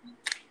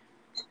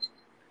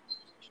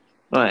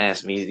 Don't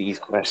ask me these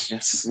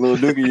questions. Lil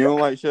Duke, you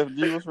don't like Chef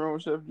G? What's wrong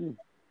with Chef G?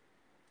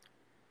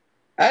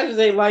 I just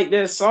ain't like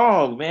that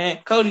song, man.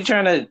 Cody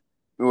trying to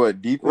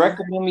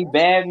recommend me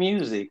bad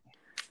music.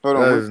 Hold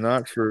on, that is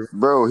not true,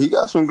 bro. He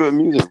got some good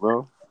music,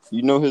 bro.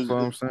 You know his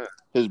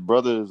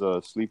brother is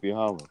Sleepy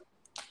Hollow.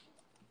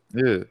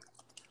 Yeah,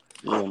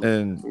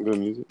 and some good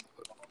music.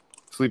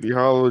 Sleepy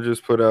Hollow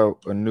just put out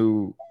a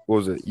new, what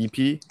was it,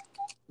 EP?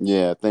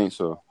 Yeah, I think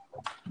so.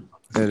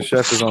 And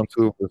Chef is on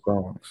 2 of the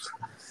songs.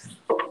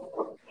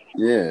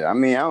 Yeah, I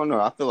mean, I don't know.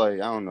 I feel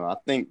like I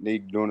think they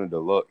doing a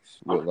deluxe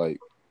with like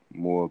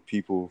more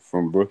people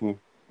from Brooklyn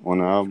on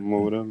the album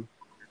or whatever.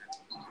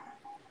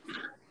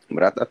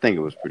 But I think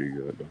it was pretty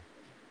good though.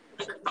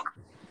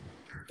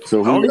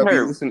 So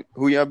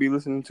who y'all be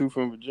listening to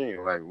from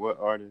Virginia? Like what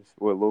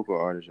local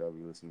artists y'all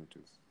be listening to?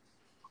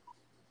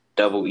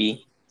 Double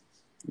E.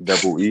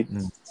 Double E?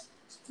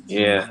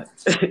 Yeah.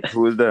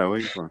 Who is that? Where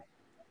you from?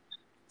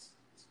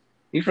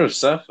 He from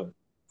Suffolk.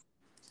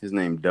 His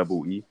name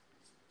Double E?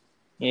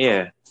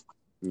 Yeah.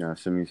 Yeah,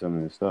 send me some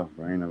of his stuff,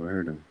 bro. I ain't never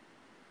heard of him.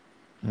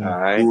 All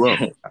right. Who else?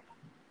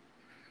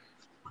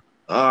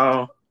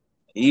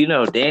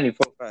 Danny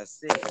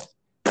 456.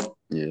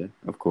 Yeah,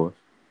 of course.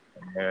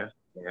 Yeah.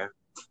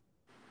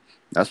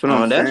 That's what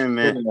I'm saying,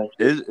 man.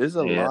 It's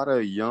a lot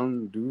of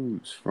young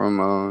dudes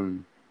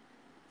from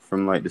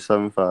like the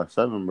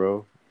 757,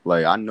 bro.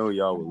 Like I know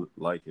y'all would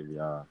like if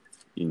y'all,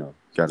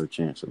 got a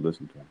chance to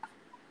listen to him.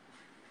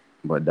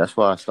 But that's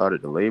why I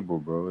started the label,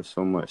 bro. It's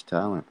so much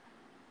talent,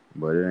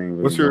 but it ain't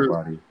really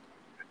nobody.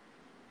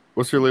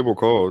 What's your label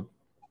called?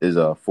 It's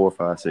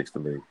 456 the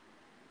label.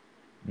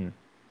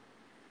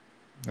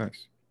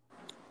 Nice.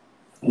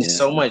 There's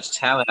so much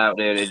talent out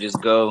there that just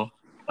go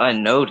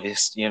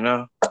unnoticed,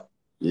 Yeah,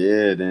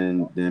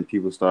 then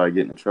people start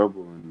getting in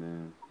trouble and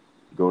then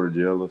go to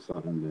jail or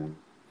something. Then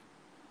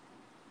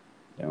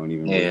they don't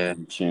even really have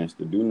a chance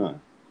to do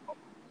nothing.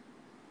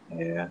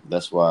 Yeah,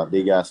 that's why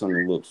they got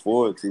something to look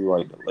forward to,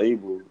 like the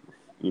label.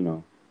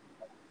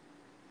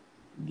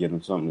 Get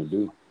them something to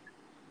do.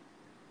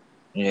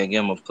 Yeah,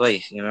 give them a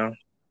place,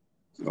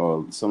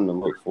 or something to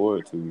look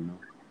forward to.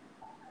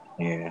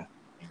 Yeah,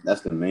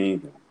 that's the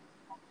main thing.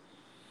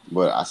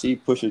 But I see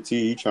Pusha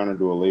T, he trying to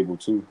do a label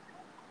too.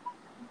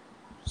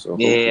 So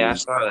I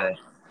saw that.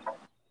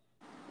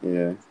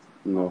 Yeah,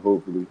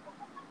 hopefully we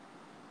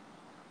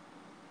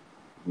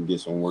can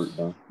get some work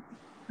done.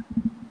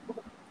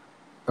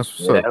 That's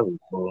what's up. That was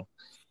cool.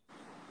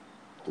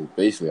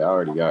 Basically, I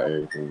already got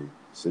everything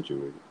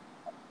situated.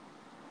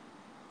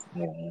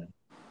 Yeah.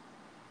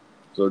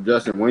 So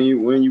Justin, when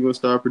you gonna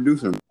start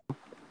producing?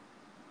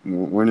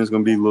 When is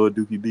gonna be Lil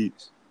Dookie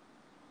Beats?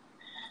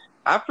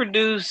 I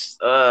produce.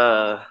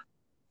 Well,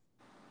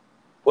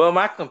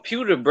 my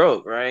computer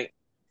broke, right?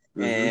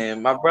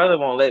 And my brother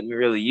won't let me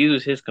really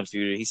use his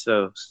computer. He's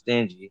so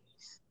stingy.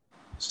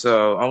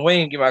 So I'm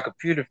waiting to get my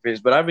computer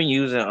fixed. But I've been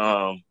using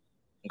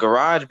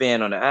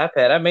GarageBand on the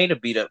iPad. I made a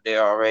beat up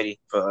there already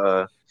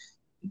for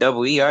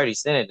Double E. I already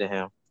sent it to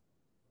him.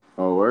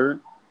 Oh, word?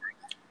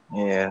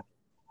 Yeah.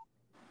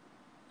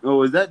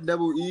 Oh, is that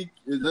Double E?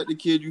 Is that the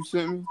kid you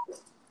sent me?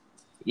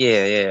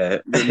 Yeah.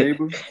 Your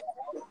neighbor?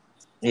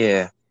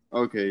 Yeah.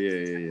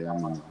 Okay, yeah. I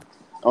know.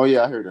 Oh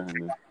yeah, I heard of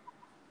him. Man.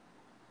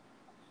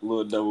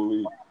 Little Double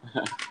E.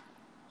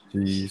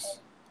 Jeez.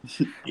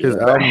 His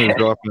album is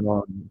dropping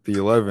on the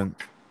 11th.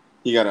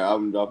 He got an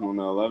album dropping on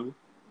the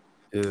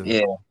 11th?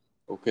 Yeah.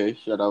 Okay,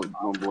 shout out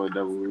my boy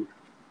Double E.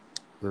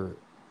 Good.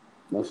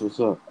 That's what's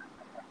up.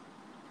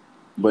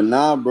 But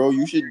nah, bro,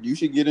 you should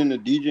get into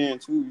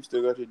DJing too. You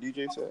still got your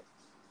DJ set?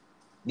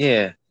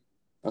 Yeah.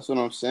 That's what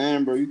I'm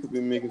saying, bro. You could be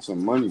making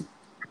some money.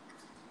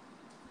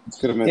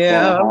 Could have been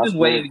Yeah, throwing I'm just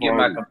hospital waiting to get my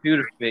parties.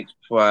 computer fixed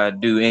before I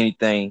do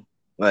anything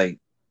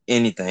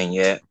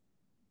yet.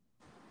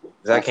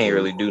 Because I can't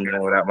really do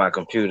nothing without my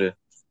computer.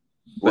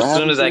 But What as soon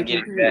happened as to I your get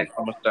it computer? back,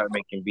 I'm gonna start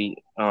making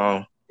beats.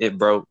 It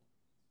broke.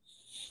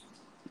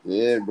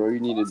 Yeah, bro, you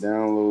need to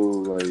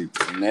download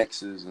like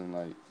Nexus and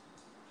like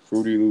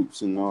Fruity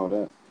Loops and all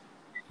that.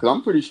 Cause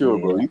I'm pretty sure,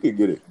 bro, you could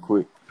get it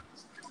quick.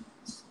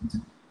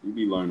 You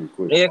be learning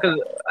quick. Yeah, because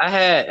I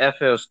had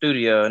FL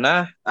Studio and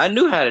I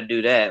knew how to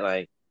do that.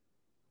 Like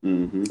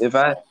if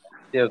I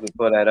still could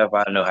pull that up,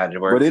 I know how to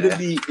work But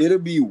that. it'll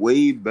be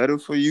way better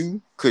for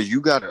you because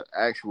you got an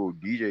actual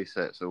DJ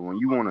set. So when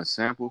you want to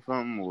sample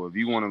something or if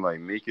you want to like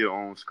make your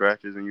own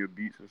scratches in your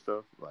beats and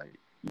stuff, like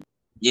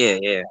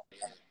Yeah.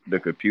 the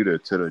computer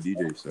to the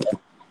DJ set.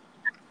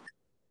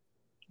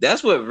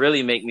 That's what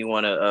really make me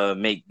want to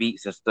make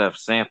beats and stuff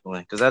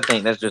sampling, because I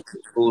think that's just the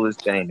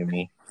coolest thing to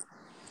me.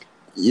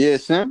 Yeah,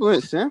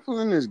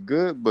 sampling is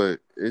good, but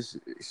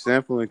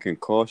sampling can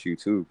cost you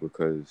too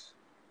because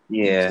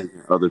you're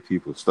taking other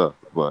people's stuff.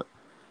 But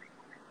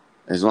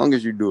as long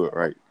as you do it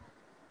right.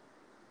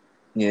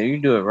 Yeah, you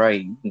do it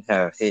right, you can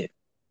have a hit.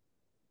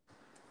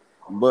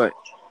 But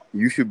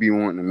you should be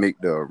wanting to make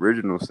the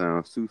original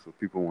sounds too, so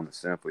people want to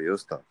sample your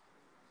stuff.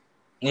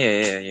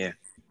 Yeah.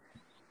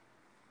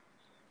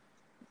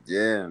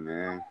 Yeah,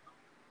 man.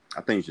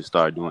 I think you should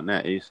start doing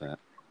that ASAP.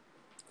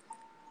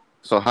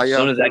 So how As y'all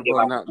soon as feel I get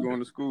about not going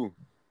to school?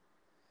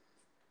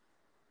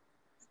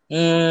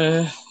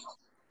 I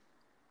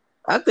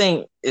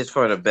think it's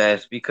for the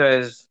best,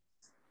 because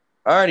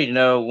I already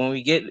know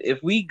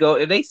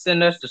if they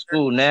send us to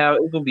school now,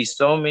 it's gonna be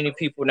so many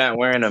people not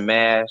wearing a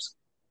mask.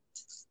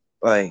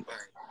 Like,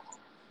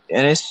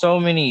 and it's so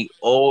many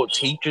old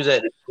teachers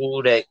at the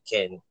school that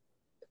can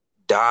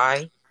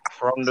die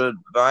from the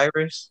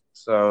virus.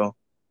 So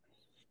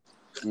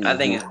I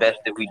think it's best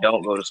that we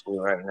don't go to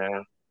school right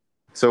now.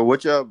 So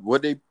what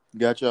they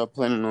got y'all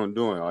planning on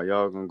doing? Are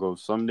y'all gonna go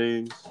some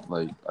days?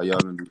 Like, are y'all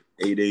gonna do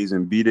A days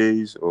and B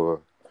days,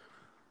 or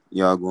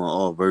y'all going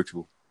all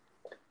virtual?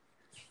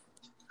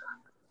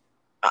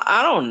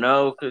 I don't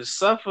know, because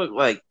Suffolk,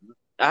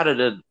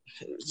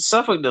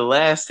 the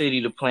last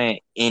city to plan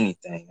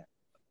anything.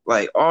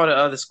 Like, all the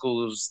other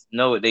schools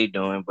know what they're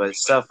doing, but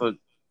Suffolk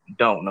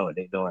don't know what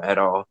they're doing at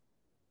all.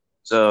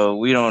 So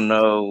we don't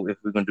know if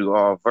we're gonna do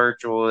all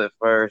virtual at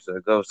first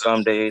or go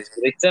some days.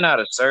 They sent out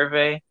a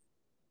survey,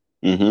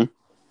 and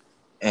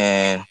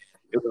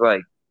it was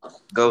like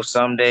go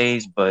some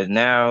days, but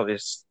now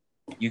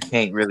you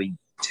can't really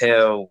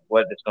tell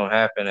what is gonna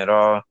happen at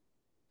all.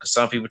 Cause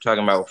some people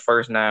talking about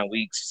first 9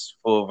 weeks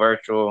full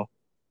virtual,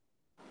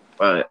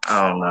 but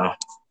I don't know.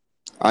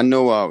 I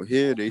know out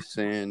here they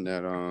saying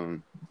that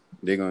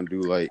they're gonna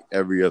do like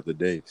every other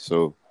day.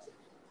 So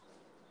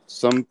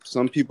some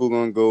people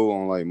gonna go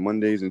on like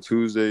Mondays and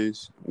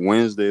Tuesdays.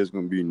 Wednesday is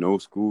gonna be no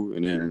school,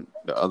 and then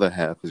the other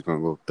half is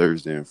gonna go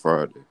Thursday and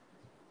Friday.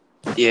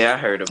 Yeah, I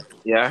heard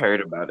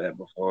about that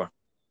before.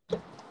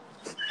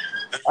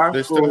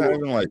 They're still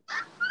having like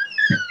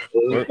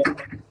what?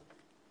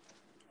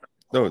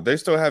 No, they're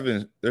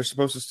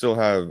supposed to still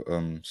have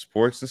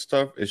sports and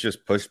stuff. It's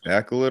just pushed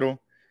back a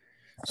little.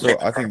 So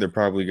I think they're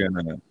probably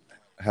gonna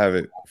have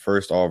it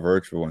first all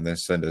virtual and then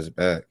send us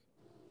back.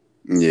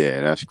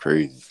 Yeah, that's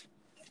crazy.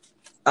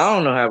 I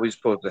don't know how we're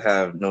supposed to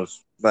have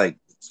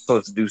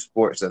supposed to do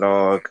sports at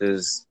all,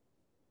 because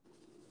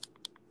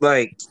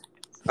like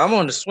I'm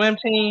on the swim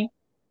team,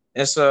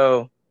 and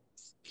so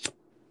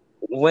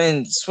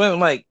when swim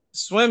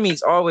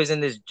meets always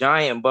in this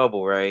giant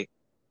bubble, right?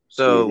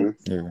 So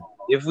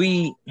if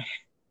we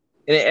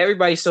and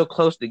everybody's so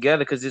close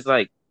together, because it's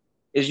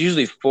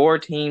usually 4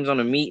 teams on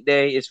a meet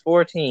day. It's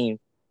 4 teams,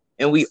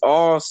 and we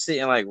all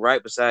sitting like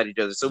right beside each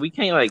other. So we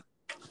can't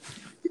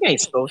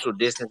social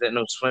distance at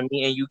no swim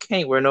meet, and you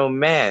can't wear no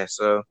mask.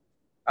 So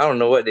I don't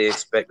know what they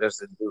expect us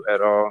to do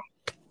at all.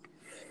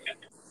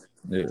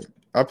 Yeah.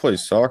 I play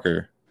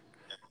soccer,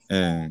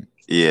 and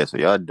yeah, so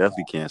y'all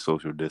definitely can't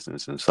social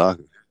distance in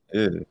soccer.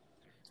 Yeah,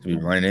 be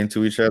running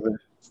into each other.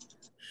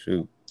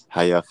 Shoot.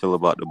 How y'all feel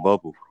about the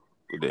bubble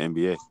with the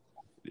NBA?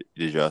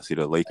 Did y'all see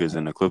the Lakers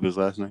and the Clippers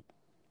last night?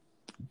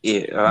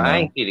 Yeah, No. I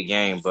ain't see the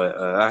game, but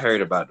I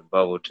heard about the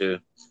bubble too.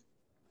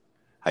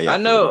 How y'all I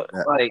feel know, about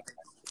that? like,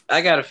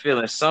 I got a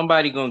feeling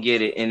somebody gonna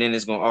get it, and then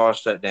it's gonna all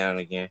shut down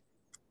again.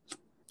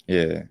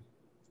 Yeah.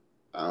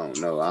 I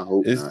don't know. I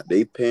hope not.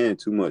 They paying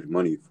too much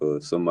money for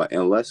somebody.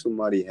 Unless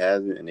somebody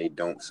has it and they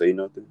don't say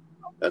nothing,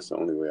 that's the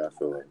only way I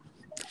feel like.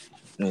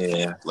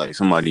 Yeah. Like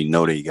somebody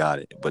know they got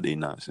it, but they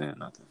not saying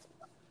nothing.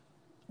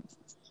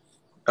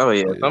 Oh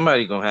yeah,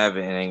 somebody gonna have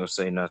it and ain't gonna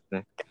say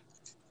nothing.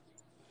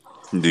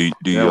 Do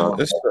y'all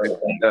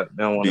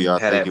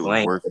think it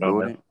was worth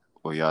doing it,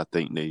 or y'all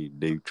think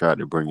they tried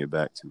to bring it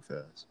back too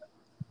fast?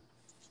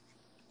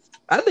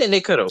 I think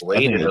they could have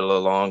waited a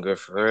little longer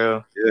for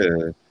real.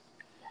 Yeah.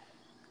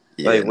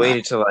 Like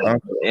waited till like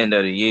the end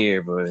of the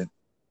year, but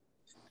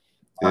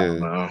I don't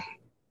know.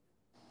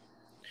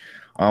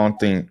 I don't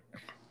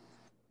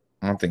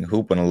think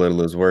hooping a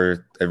little is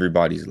worth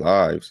everybody's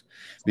lives,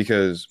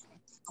 because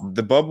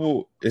the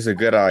bubble is a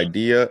good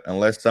idea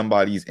unless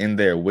somebody's in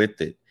there with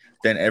it.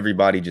 Then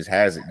everybody just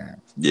has it now.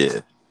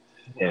 Yeah.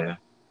 Yeah.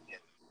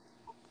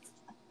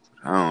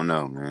 I don't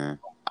know, man.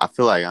 I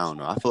feel like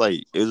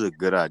it was a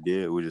good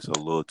idea. It was just a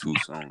little too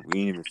soon. We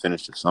ain't even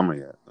finished the summer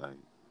yet. Like,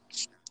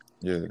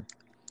 yeah.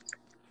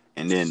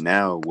 And then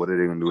now, what are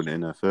they gonna do with the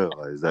NFL?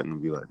 Like, is that gonna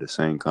be like the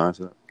same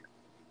concept?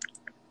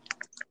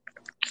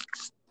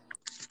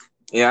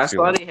 Yeah, I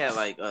saw they had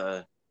like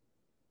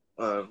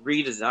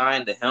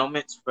redesigned the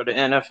helmets for the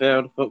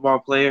NFL, the football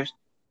players,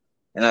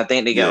 and I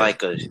think they got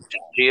like a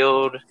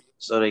shield,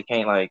 so they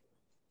can't like.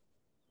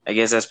 I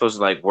guess that's supposed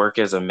to like work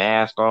as a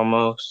mask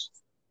almost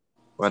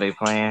while they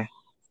playing.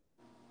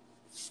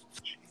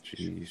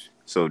 Jeez.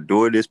 So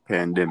during this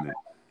pandemic,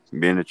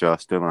 being that y'all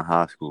still in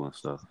high school and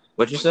stuff.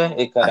 What you say?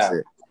 It cut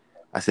out.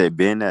 I said,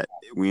 being that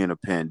we in a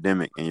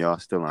pandemic and y'all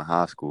still in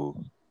high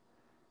school,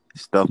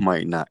 stuff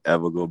might not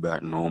ever go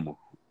back normal.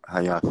 How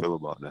y'all feel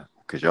about that?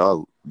 Because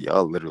y'all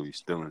literally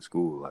still in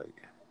school, like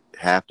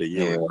half the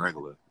year was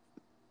regular.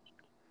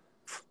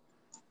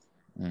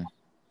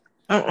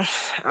 I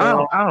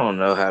don't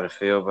know how to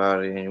feel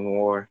about it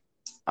anymore.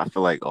 I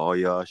feel like all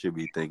y'all should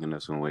be thinking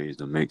of some ways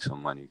to make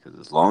some money, because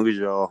as long as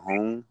y'all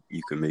home,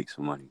 you can make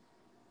some money.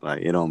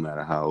 Like, it don't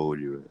matter how old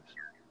you is.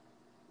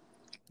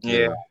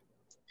 Yeah.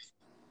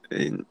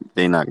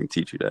 They not gonna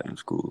teach you that in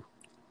school.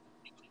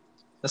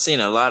 I've seen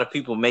a lot of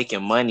people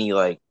making money,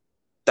 like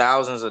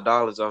thousands of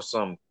dollars off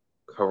some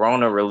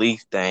corona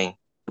relief thing.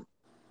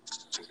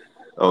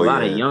 A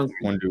lot of young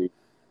people.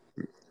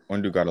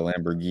 One dude got a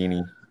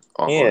Lamborghini.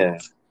 Yeah.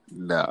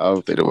 Nah, I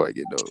don't think nobody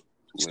get no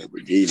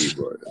Lamborghini,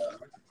 but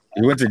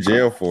he went to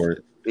jail for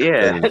it.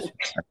 Yeah. I think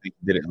he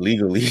did it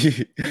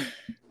legally.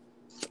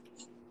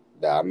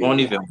 Nah, I mean,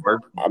 won't even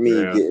work.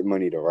 Getting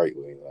money the right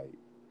way, like,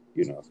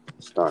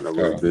 starting a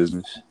little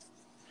business.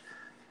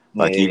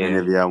 Like, even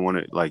if y'all want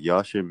to, like,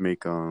 y'all should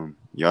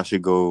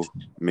go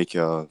make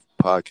your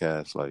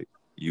podcast like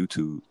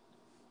YouTube.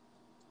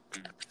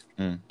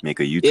 Make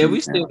a YouTube. Yeah,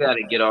 we still got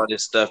to get all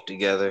this stuff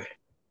together.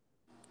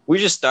 We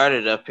just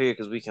started up here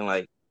because we can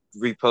like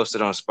repost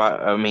it on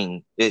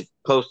it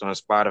posts on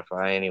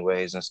Spotify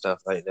anyways and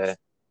stuff like that.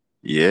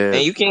 Yeah.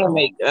 And you can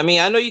make.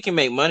 I know you can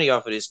make money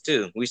off of this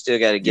too. We still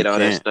got to get all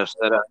that stuff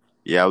set up.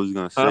 Yeah, I was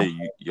gonna say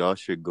y'all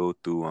should go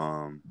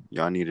through.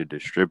 Y'all need a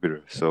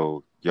distributor.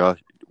 So y'all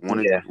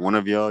one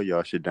of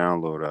y'all should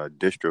download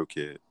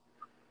DistroKid.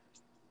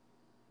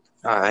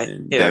 All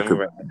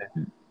right.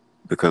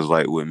 Because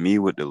like with me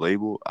with the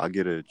label, I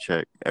get a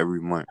check every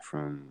month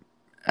from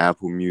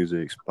Apple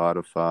Music,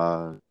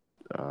 Spotify,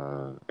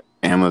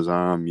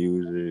 Amazon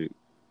Music.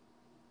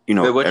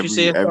 Wait, what you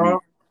say it's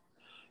called?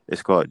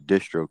 It's called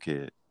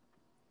DistroKid.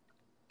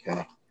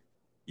 Okay.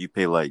 You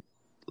pay like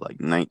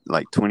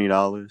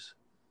 $20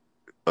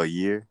 a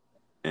year,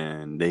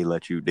 and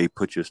they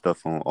put your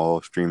stuff on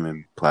all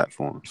streaming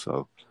platforms.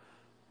 So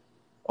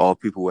all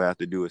people will have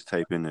to do is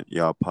type in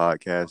y'all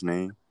podcast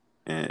name,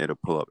 and it'll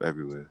pull up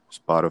everywhere: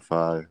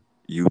 Spotify,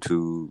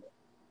 YouTube,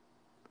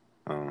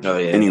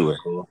 anywhere.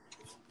 Cool.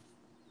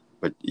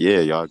 But yeah,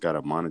 y'all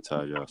gotta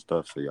monetize y'all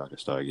stuff so y'all can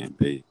start getting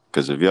paid.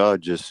 Because if y'all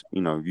just,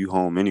 if you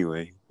home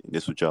anyway, and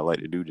this is what y'all like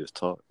to do, just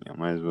talk. Y'all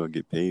might as well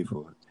get paid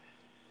for it.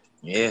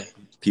 Yeah.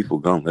 People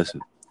gonna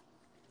listen,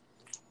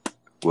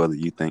 whether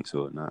you think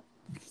so or not.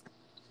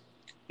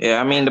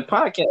 Yeah, the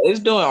podcast is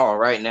doing all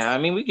right now.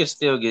 We can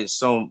still get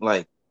still,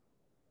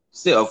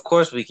 of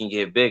course, we can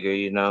get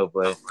bigger,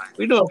 but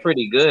we're doing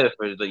pretty good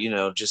for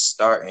just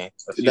starting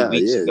a few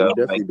weeks ago. You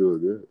definitely doing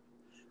good.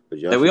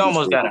 But we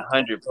almost got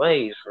 100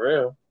 plays for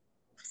real.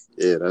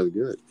 Yeah, that's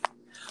good.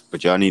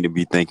 But y'all need to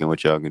be thinking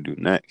what y'all gonna do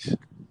next.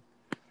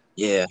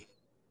 Yeah.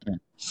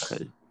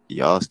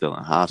 Y'all still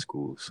in high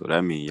school, so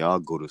that means y'all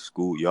go to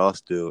school. Y'all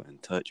still in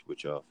touch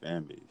with y'all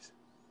fan base.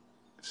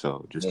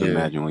 So just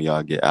imagine when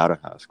y'all get out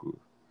of high school,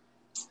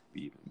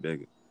 be even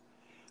bigger.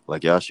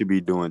 Like, y'all should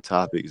be doing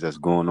topics that's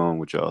going on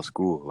with y'all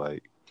school.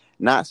 Like,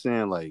 Not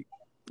saying like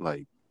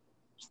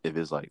if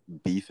it's like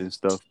beef and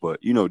stuff,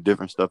 but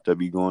different stuff that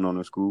be going on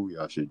in school,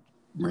 y'all should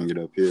bring it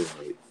up here.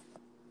 Like,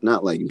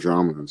 not like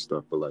drama and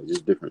stuff, but like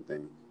just different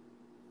things.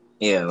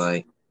 Yeah,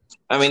 like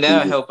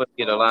that'll help us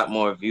get a lot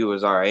more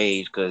viewers our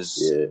age,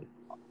 because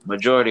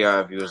majority of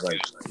our viewers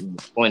like in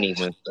the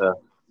 20s and stuff.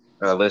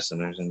 Our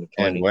listeners in the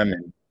 20s and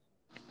women.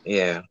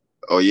 Yeah.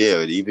 Oh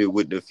yeah, even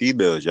with the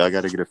females, y'all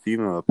got to get a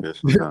female up here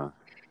sometime.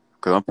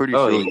 Cause I'm pretty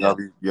sure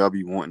y'all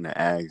be wanting to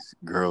ask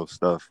girls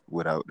stuff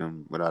without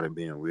it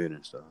being weird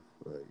and stuff.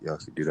 Like, y'all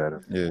should do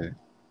that. Yeah.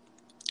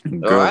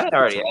 I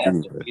already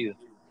asked a few.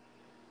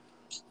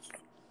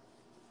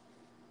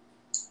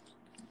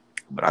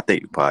 But I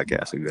think the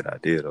podcast is a good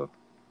idea though.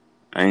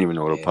 I didn't even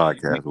know what a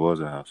podcast was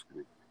in high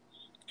school.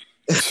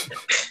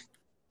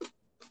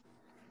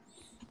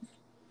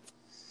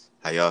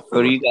 How y'all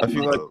feel? I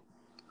feel like,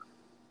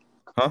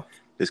 huh?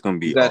 It's gonna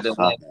be off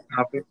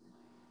topic.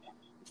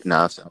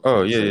 Nah,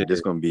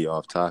 it's gonna be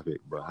off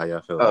topic. But how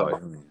y'all feel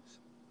about aliens?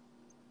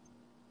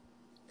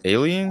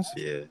 Aliens?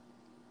 Yeah.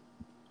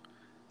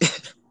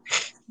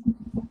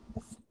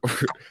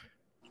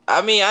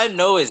 I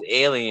know it's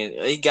alien.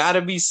 It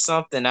gotta be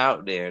something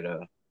out there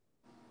though.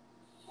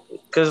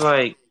 Cause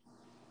like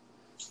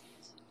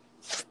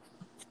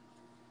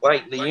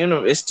the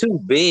universe, it's too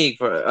big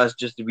for us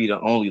just to be the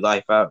only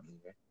life out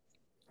there.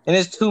 And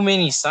there's too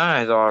many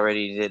signs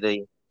already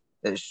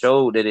that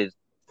show that it's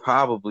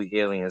probably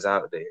aliens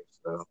out there.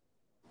 So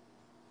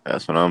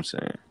that's what I'm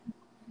saying.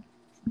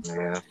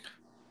 Yeah.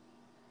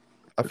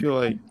 I feel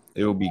like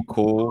it would be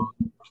cool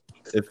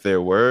if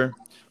there were,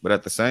 but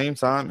at the same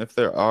time, if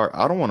there are,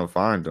 I don't want to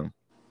find them.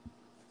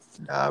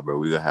 Nah, bro,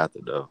 we gonna have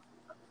to though.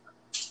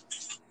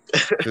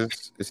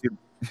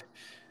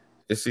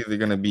 It's either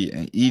gonna be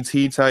an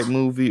ET type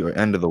movie or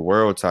end of the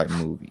world type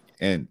movie,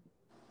 and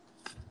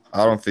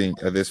I don't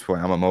think at this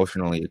point I'm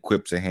emotionally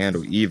equipped to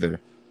handle either.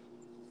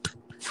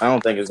 I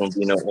don't think it's gonna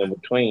be no in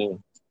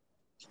between.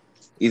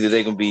 Either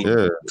they gonna be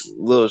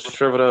little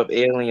shriveled up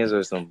aliens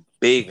or some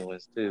big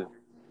ones too.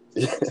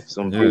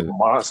 Some big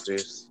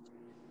monsters.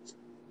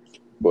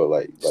 But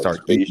like start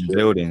eating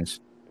buildings.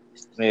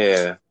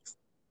 Yeah.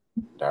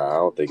 Nah, I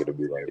don't think it'll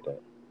be like that.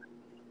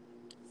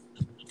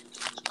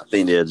 I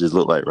think they'll just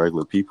look like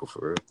regular people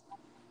for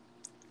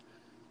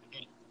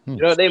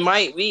real. They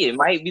might be. It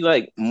might be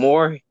like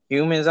more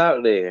humans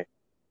out there.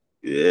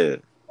 Yeah.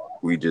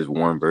 We just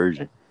one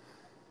version.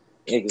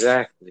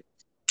 Exactly.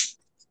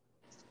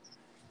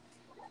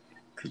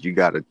 Cause you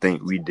gotta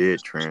think we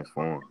did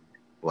transform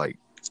like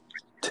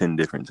 10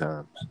 different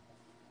times.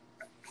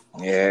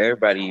 Yeah,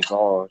 everybody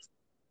evolved.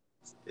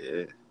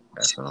 Yeah,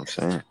 that's what I'm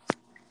saying.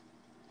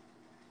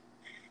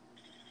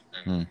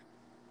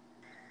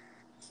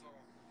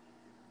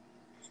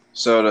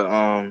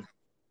 So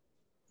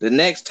the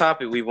next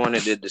topic we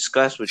wanted to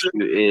discuss with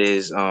you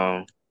is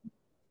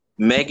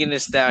Megan Thee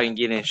Stallion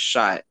getting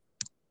shot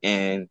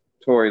and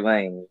Tory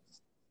Lanez.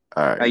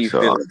 All right, how you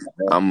feel about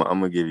that? I'm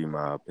gonna give you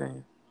my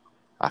opinion.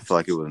 I feel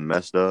like it was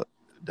messed up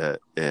that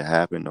it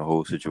happened, the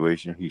whole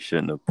situation. He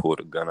shouldn't have pulled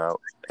a gun out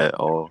at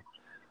all.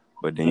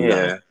 But then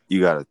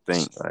you gotta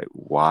think, like,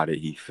 why did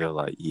he feel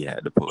like he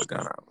had to pull a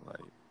gun out? Like,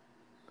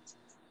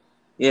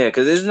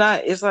 because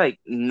it's like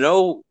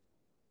no,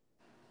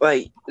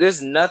 like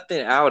there's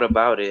nothing out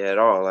about it at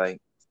all.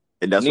 Like,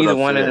 that's neither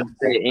one of them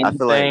said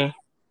anything.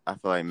 I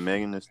feel like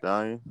Megan Thee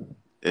Stallion,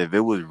 if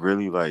it was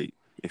really like,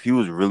 if he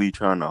was really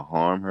trying to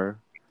harm her,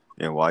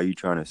 then why are you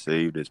trying to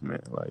save this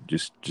man? Like,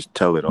 just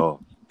tell it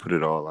all, put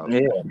it all out.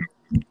 Yeah.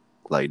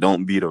 Like,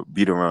 don't beat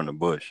around the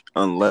bush,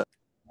 unless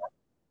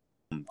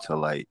to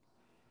like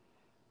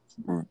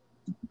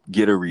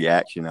get a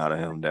reaction out of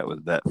him that was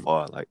that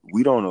far. Like,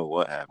 we don't know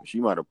what happened. She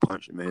might have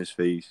punched him in his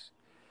face.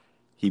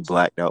 He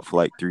blacked out for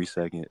like 3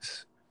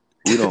 seconds.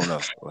 We don't know.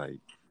 Like,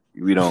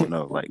 we don't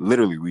know. Like,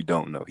 literally, we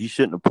don't know. He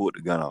shouldn't have pulled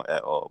the gun out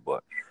at all.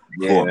 But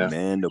for a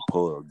man to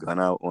pull a gun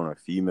out on a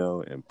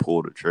female and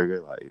pull the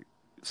trigger, like,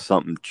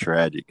 something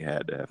tragic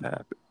had to have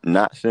happened.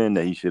 Not saying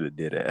that he should have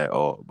did it at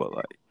all, but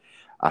like,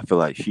 I feel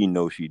like she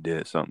knows she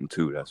did something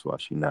too. That's why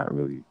she not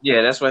really.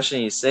 Yeah, that's why she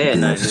ain't saying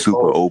nothing.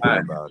 Super open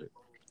about it.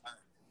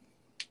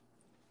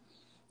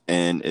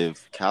 And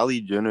if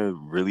Kylie Jenner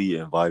really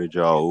invited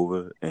y'all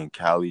over and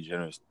Kylie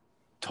Jenner's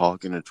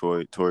talking to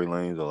Tory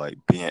Lanez or like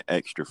being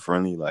extra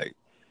friendly, like,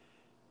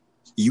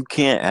 you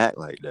can't act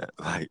like that.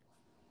 Like,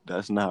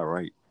 that's not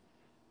right.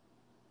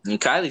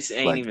 And Kylie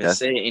ain't even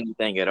said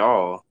anything at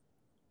all.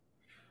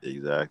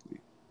 Exactly.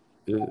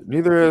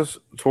 Neither has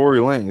Tory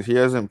Lanez. He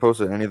hasn't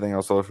posted anything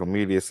on social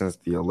media since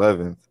the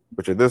 11th,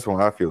 which at this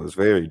one I feel is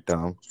very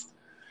dumb.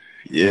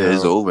 Yeah,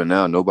 it's over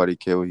now. Nobody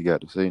care what he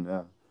got to say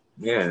now.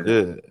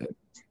 Yeah.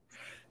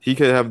 He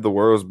could have the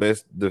world's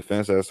best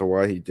defense as to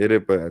why he did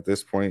it, but at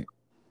this point,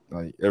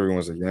 like,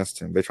 everyone's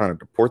against him. They're trying to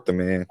deport the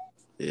man.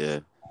 Yeah.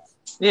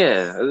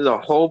 Yeah, there's a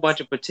whole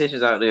bunch of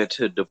petitions out there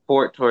to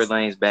deport Tory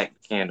Lanez back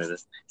to Canada.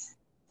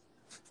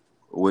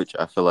 Which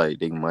I feel like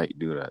they might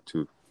do that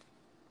too.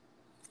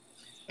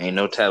 Ain't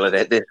no telling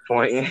at this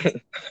point.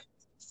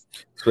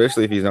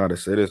 Especially if he's not a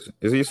citizen.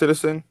 Is he a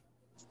citizen?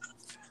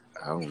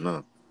 I don't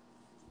know.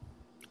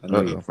 I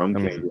know you're from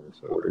Canada,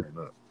 so I don't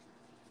know.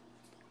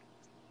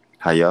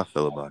 How y'all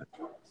feel about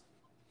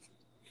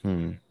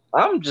it?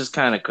 I'm just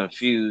kind of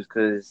confused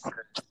because,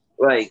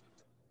 like,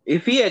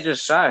 if he had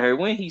just shot her,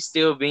 wouldn't he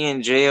still be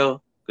in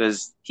jail?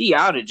 Because he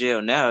out of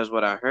jail now, is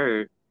what I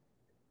heard.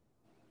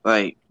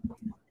 Like,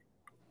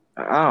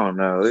 I don't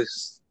know.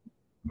 It's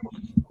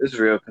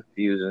real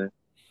confusing.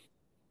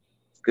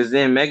 Because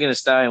then Megan Thee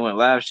Stallion went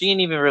live. She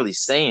didn't even really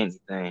say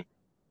anything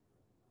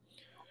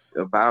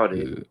about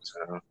it. Yeah.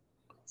 So.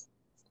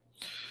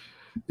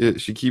 Yeah,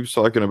 she keeps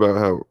talking about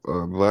how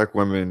black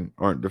women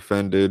aren't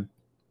defended,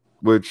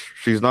 which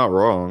she's not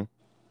wrong,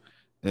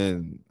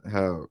 and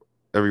how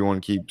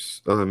everyone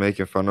keeps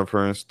making fun of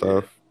her and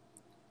stuff.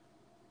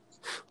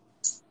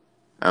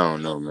 I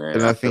don't know, man.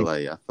 And I feel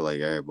like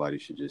everybody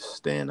should just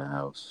stay in the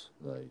house.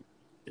 Like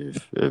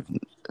if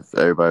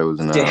everybody was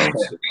in the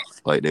house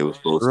like they were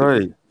supposed to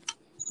be.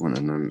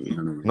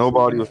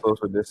 Nobody was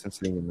social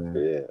distancing, man.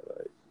 Yeah,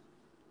 like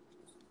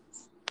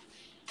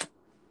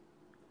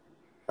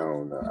I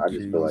don't know. I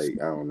just feel like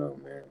I don't know,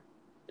 man.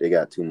 They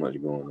got too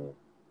much going on.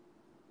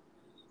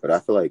 But I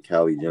feel like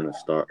Kylie Jenner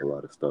start a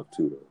lot of stuff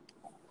too,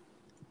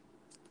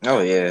 though.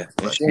 Oh yeah,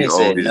 like, she's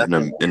always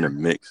in the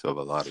mix of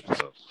a lot of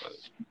stuff.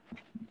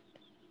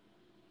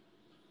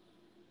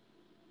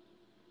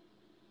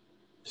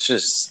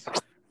 It's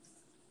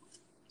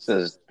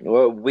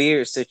a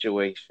weird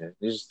situation.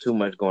 There's just too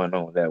much going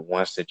on with that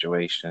one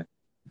situation.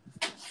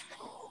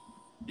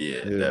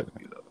 Yeah.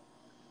 Definitely though.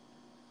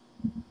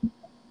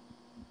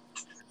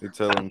 They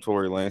telling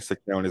Tory Lanez to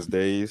count his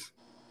days.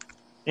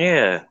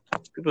 Yeah,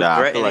 people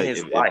threatening like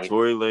his life. If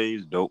Tory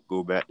Lanez don't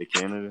go back to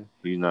Canada,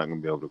 he's not gonna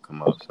be able to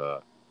come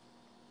outside.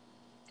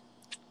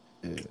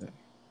 Yeah,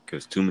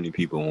 because too many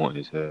people want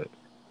his head.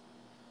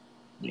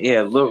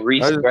 Yeah, Lil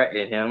Reese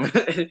threatened him.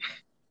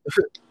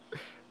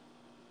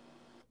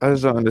 I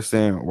just don't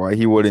understand why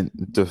he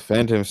wouldn't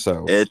defend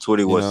himself. Ed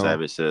 21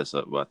 Savage said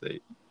something about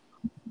that.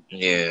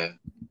 Yeah.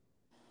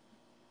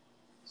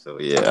 So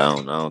yeah, I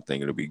don't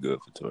think it'll be good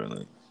for Tory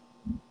Lanez.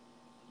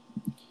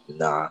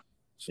 Nah.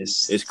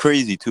 It's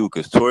crazy too,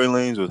 because Tory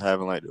Lanez was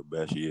having like the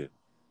best year.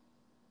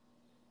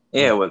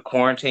 Yeah, with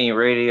quarantine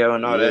radio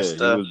and all that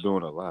stuff. He was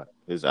doing a lot.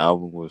 His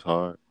album was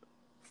hard.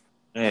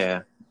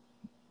 Yeah.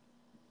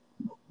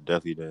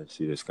 Definitely didn't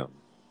see this coming.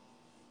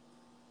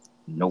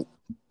 Nope.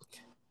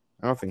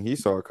 I don't think he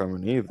saw it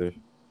coming either.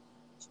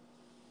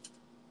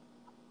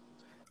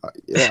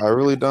 I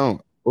really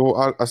don't.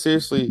 Well, I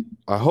seriously,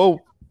 I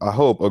hope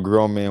a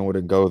grown man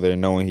wouldn't go there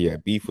knowing he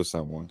had beef with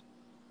someone.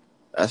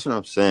 That's what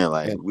I'm saying.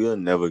 Like, we'll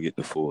never get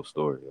the full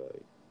story.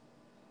 Like,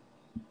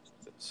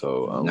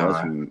 so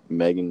unless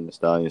Megan Thee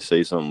Stallion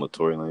say something or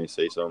Tory Lanez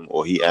say something,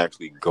 or he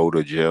actually go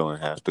to jail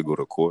and has to go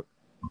to court,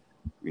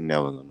 we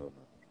never gonna know.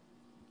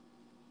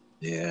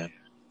 Yeah.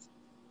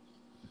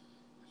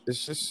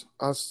 It's just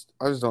I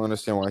just don't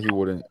understand why he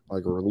wouldn't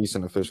like release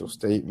an official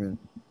statement.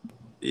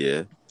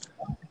 Yeah.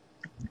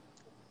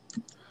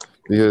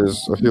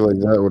 Because I feel like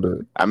that would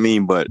have. I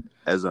mean, but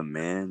as a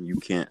man, you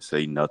can't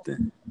say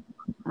nothing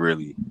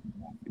really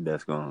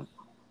that's gonna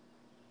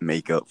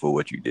make up for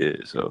what you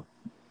did. So,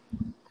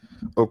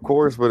 of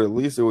course, but at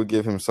least it would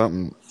give him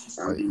something.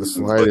 Like the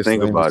slightest. But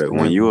think about it: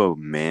 when you're a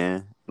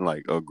man,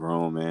 like a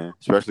grown man,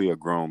 especially a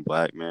grown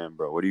black man,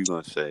 bro, what are you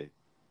gonna say?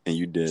 And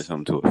you did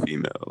something to a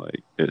female,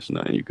 like there's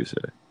nothing you could say.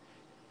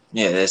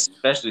 Yeah,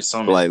 especially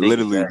something like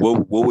literally.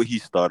 What would he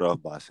start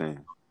off by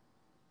saying?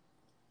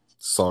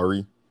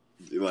 Sorry.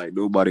 Like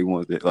nobody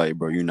wants it. Like,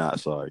 bro, you're not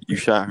sorry. You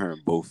shot her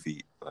in both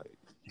feet. Like,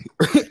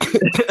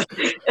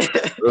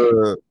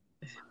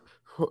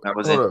 I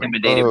was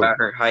intimidated by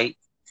her height.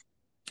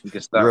 You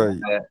can start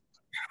with that.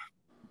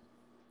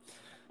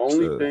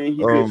 Only thing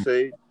he could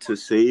say to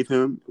save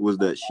him was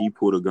that she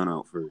pulled a gun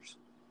out first.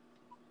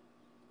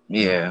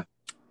 Yeah.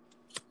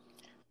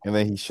 And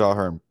then he shot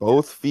her in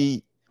both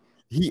feet.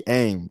 He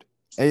aimed.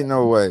 Ain't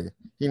no way.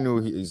 He knew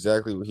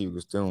exactly what he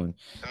was doing.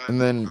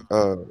 And then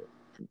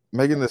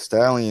Megan Thee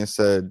Stallion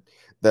said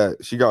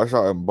that she got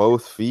shot in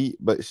both feet,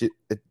 but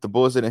the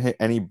bullets didn't hit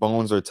any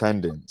bones or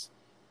tendons.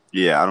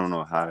 Yeah, I don't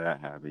know how that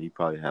happened. He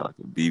probably had like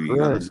a BB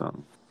gun or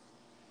something.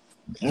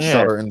 He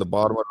shot her in the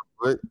bottom of the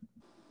foot.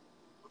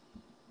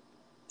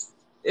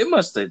 It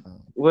must have.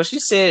 Well,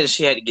 she said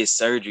she had to get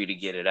surgery to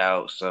get it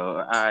out.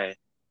 So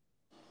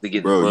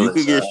Bro, you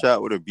could get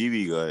shot with a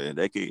BB gun, and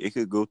it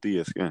could go through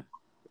your skin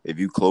if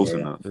you close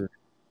enough.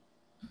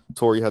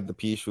 Tory had the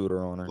pea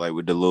shooter on her, like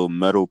with the little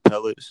metal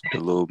pellets, the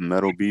little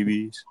metal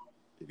BBs.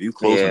 If you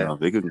close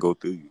enough, it can go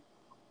through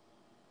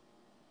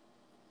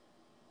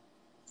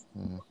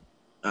you.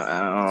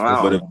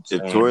 But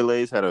if Tory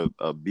Lanez had a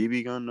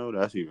BB gun, though,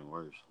 that's even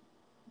worse.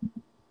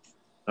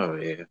 Oh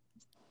yeah.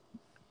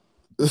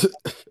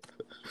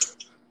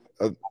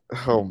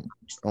 Oh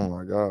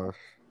my gosh.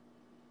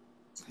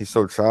 He's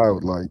so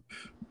childlike.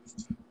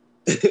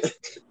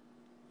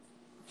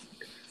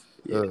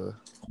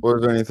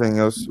 Was there anything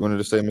else you wanted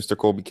to say, Mr.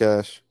 Colby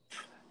Cash?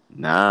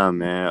 Nah,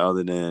 man.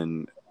 Other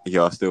than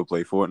y'all still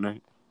play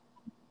Fortnite?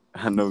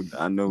 I know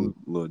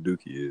Lil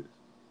Dookie is.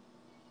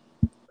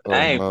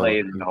 I ain't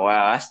played in a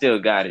while. I still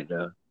got it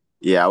though.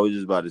 Yeah, I was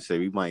just about to say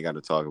we might got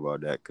to talk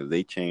about that because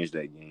they changed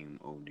that game.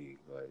 OD.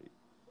 Like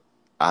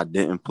I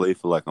didn't play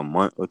for like a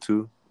month or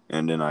two,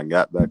 and then I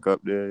got back up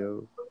there.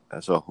 Yo,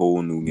 that's a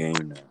whole new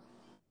game now.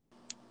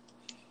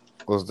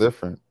 What's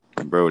different,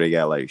 bro? They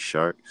got like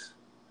sharks.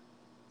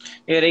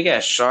 Yeah, they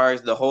got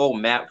sharks. The whole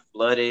map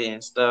flooded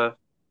and stuff.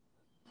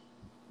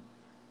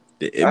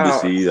 The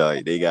embassy,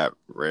 like they got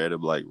rid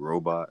of like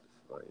robots.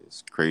 Like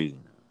it's crazy.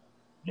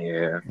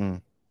 Yeah.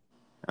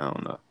 I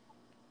don't know.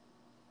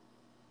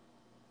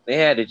 They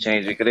had to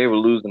change it because they were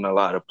losing a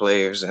lot of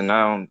players, and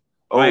I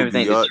don't even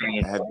think they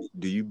changed.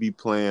 Do you be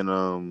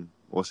playing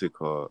what's it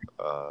called?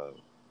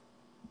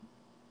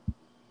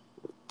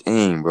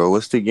 Dang, bro,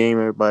 what's the game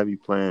everybody be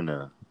playing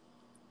now?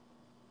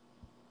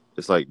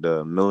 It's like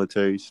the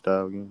military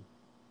style game.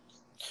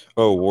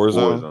 Oh,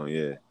 Warzone? Warzone,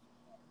 yeah.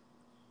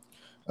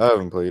 I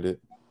haven't played it.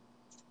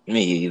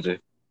 Me either.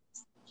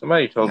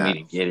 Somebody told me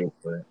to get it,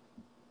 but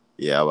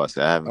yeah, I was about to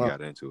say I haven't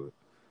got into it.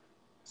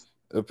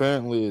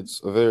 Apparently,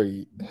 it's a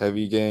very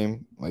heavy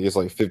game. Like it's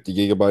like 50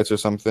 gigabytes or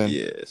something.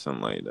 Yeah,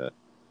 something like that.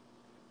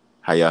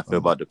 How y'all feel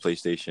about the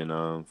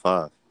PlayStation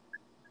 5?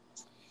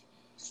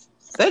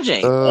 That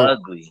jank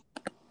ugly.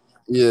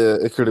 Yeah,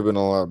 it could have been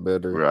a lot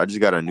better. Bro, I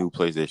just got a new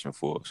PlayStation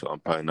 4, so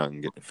I'm probably not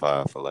gonna get the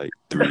 5 for like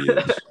 3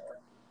 years.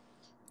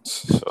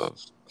 So,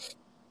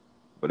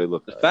 but it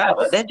looked the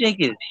 5. That jank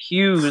is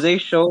huge. They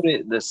showed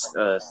it the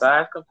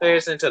size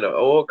comparison to the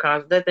old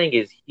console. That thing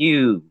is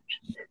huge.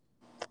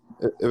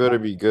 It better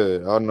be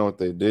good. I don't know what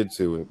they did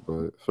to it,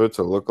 but for it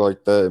to look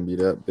like that and be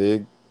that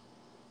big,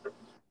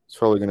 it's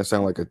probably gonna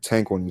sound like a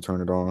tank when you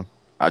turn it on.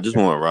 I just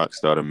want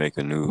Rockstar to make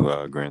a new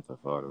Grand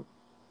Theft Auto.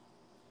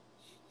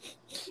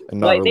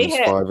 And not release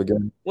 5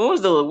 again.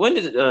 When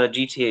did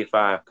GTA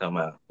 5 come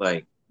out?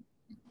 Like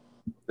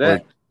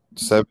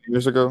 7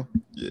 years ago?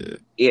 Yeah.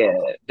 Yeah,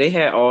 they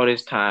had all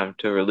this time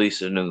to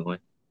release a new one.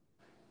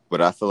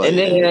 But I feel like and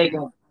then it ain't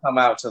gonna come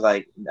out to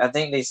like I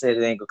think they said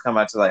it ain't gonna come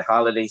out to like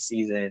holiday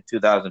season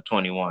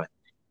 2021.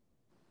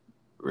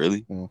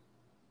 Really?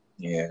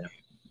 Yeah.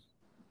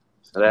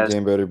 So the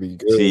game better be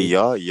good. See,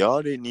 y'all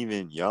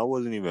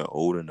wasn't even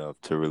old enough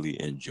to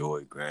really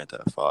enjoy Grand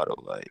Theft Auto.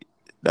 Like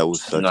that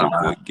was such a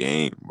good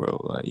game, bro.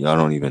 Like y'all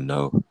don't even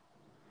know.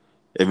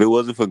 If it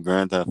wasn't for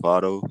Grand Theft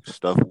Auto,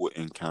 stuff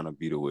wouldn't kind of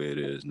be the way it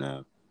is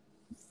now.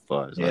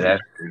 As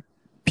that's true.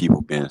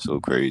 People being so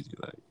crazy,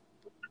 like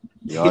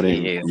y'all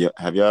didn't.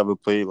 Have y'all ever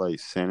played like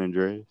San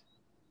Andreas?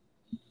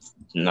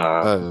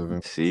 Nah.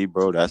 See,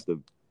 bro, that's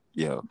Do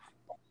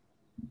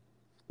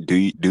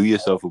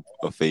yourself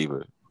a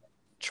favor.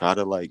 Try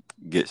to like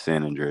get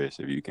San Andreas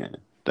if you can.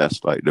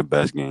 That's like the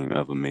best game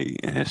ever made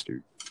in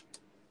history.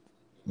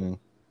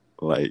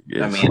 Like,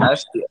 I mean,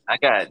 I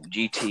got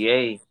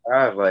GTA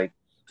 5 like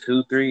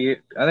 2-3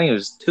 years. I think it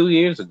was 2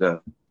 years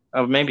ago.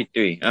 Oh, maybe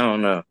 3. I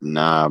don't know.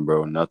 Nah,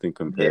 bro, nothing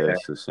compares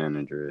to San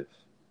Andreas.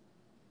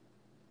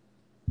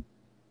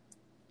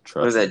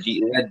 Was that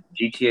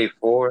GTA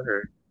 4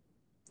 or?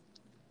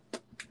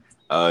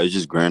 It's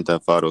just Grand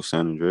Theft Auto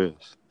San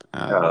Andreas.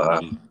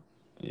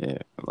 Yeah,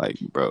 like,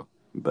 bro,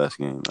 best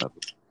game ever.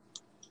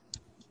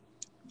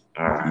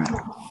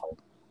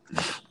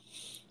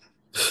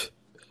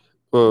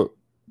 Well,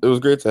 it was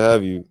great to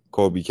have you,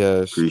 Colby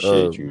Cash.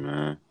 Appreciate you,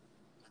 man.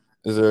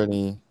 Is there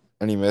any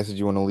message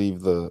you want to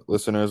leave the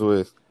listeners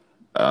with?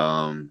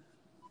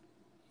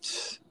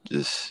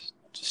 Just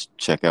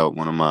check out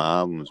one of my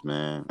albums,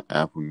 man.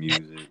 Apple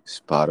Music,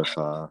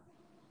 Spotify,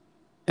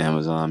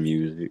 Amazon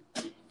Music,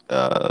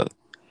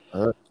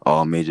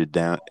 all major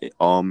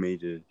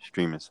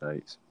streaming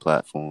sites,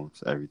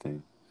 platforms,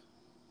 everything.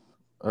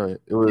 All right,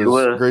 it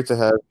was great to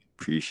have you.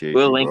 Appreciate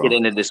we'll you, link it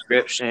in the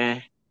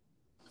description.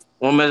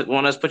 Want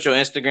us to put your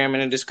Instagram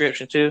in the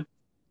description too?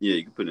 Yeah,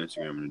 you can put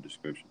Instagram in the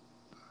description.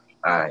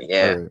 All right,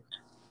 yeah.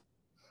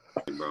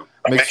 All right. Bro.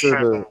 Make sure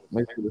to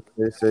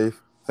stay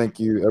safe. Thank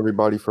you,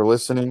 everybody, for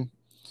listening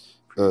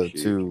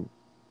to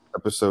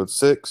episode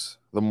 6.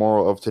 The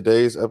moral of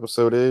today's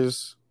episode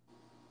is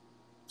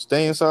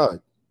stay inside.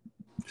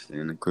 Stay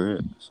in the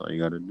crib. That's all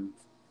you got to do.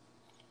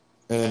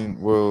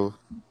 And we'll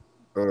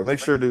make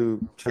sure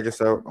to check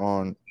us out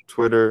on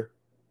Twitter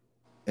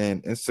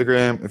and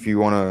Instagram if you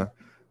want to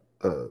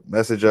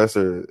message us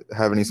or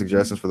have any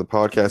suggestions for the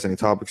podcast, any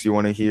topics you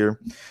want to hear.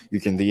 You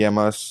can DM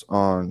us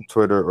on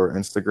Twitter or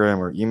Instagram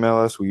or email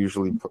us. We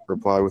usually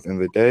reply within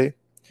the day.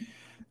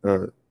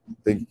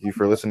 Thank you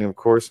for listening, of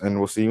course, and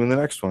we'll see you in the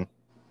next one.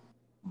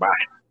 Bye.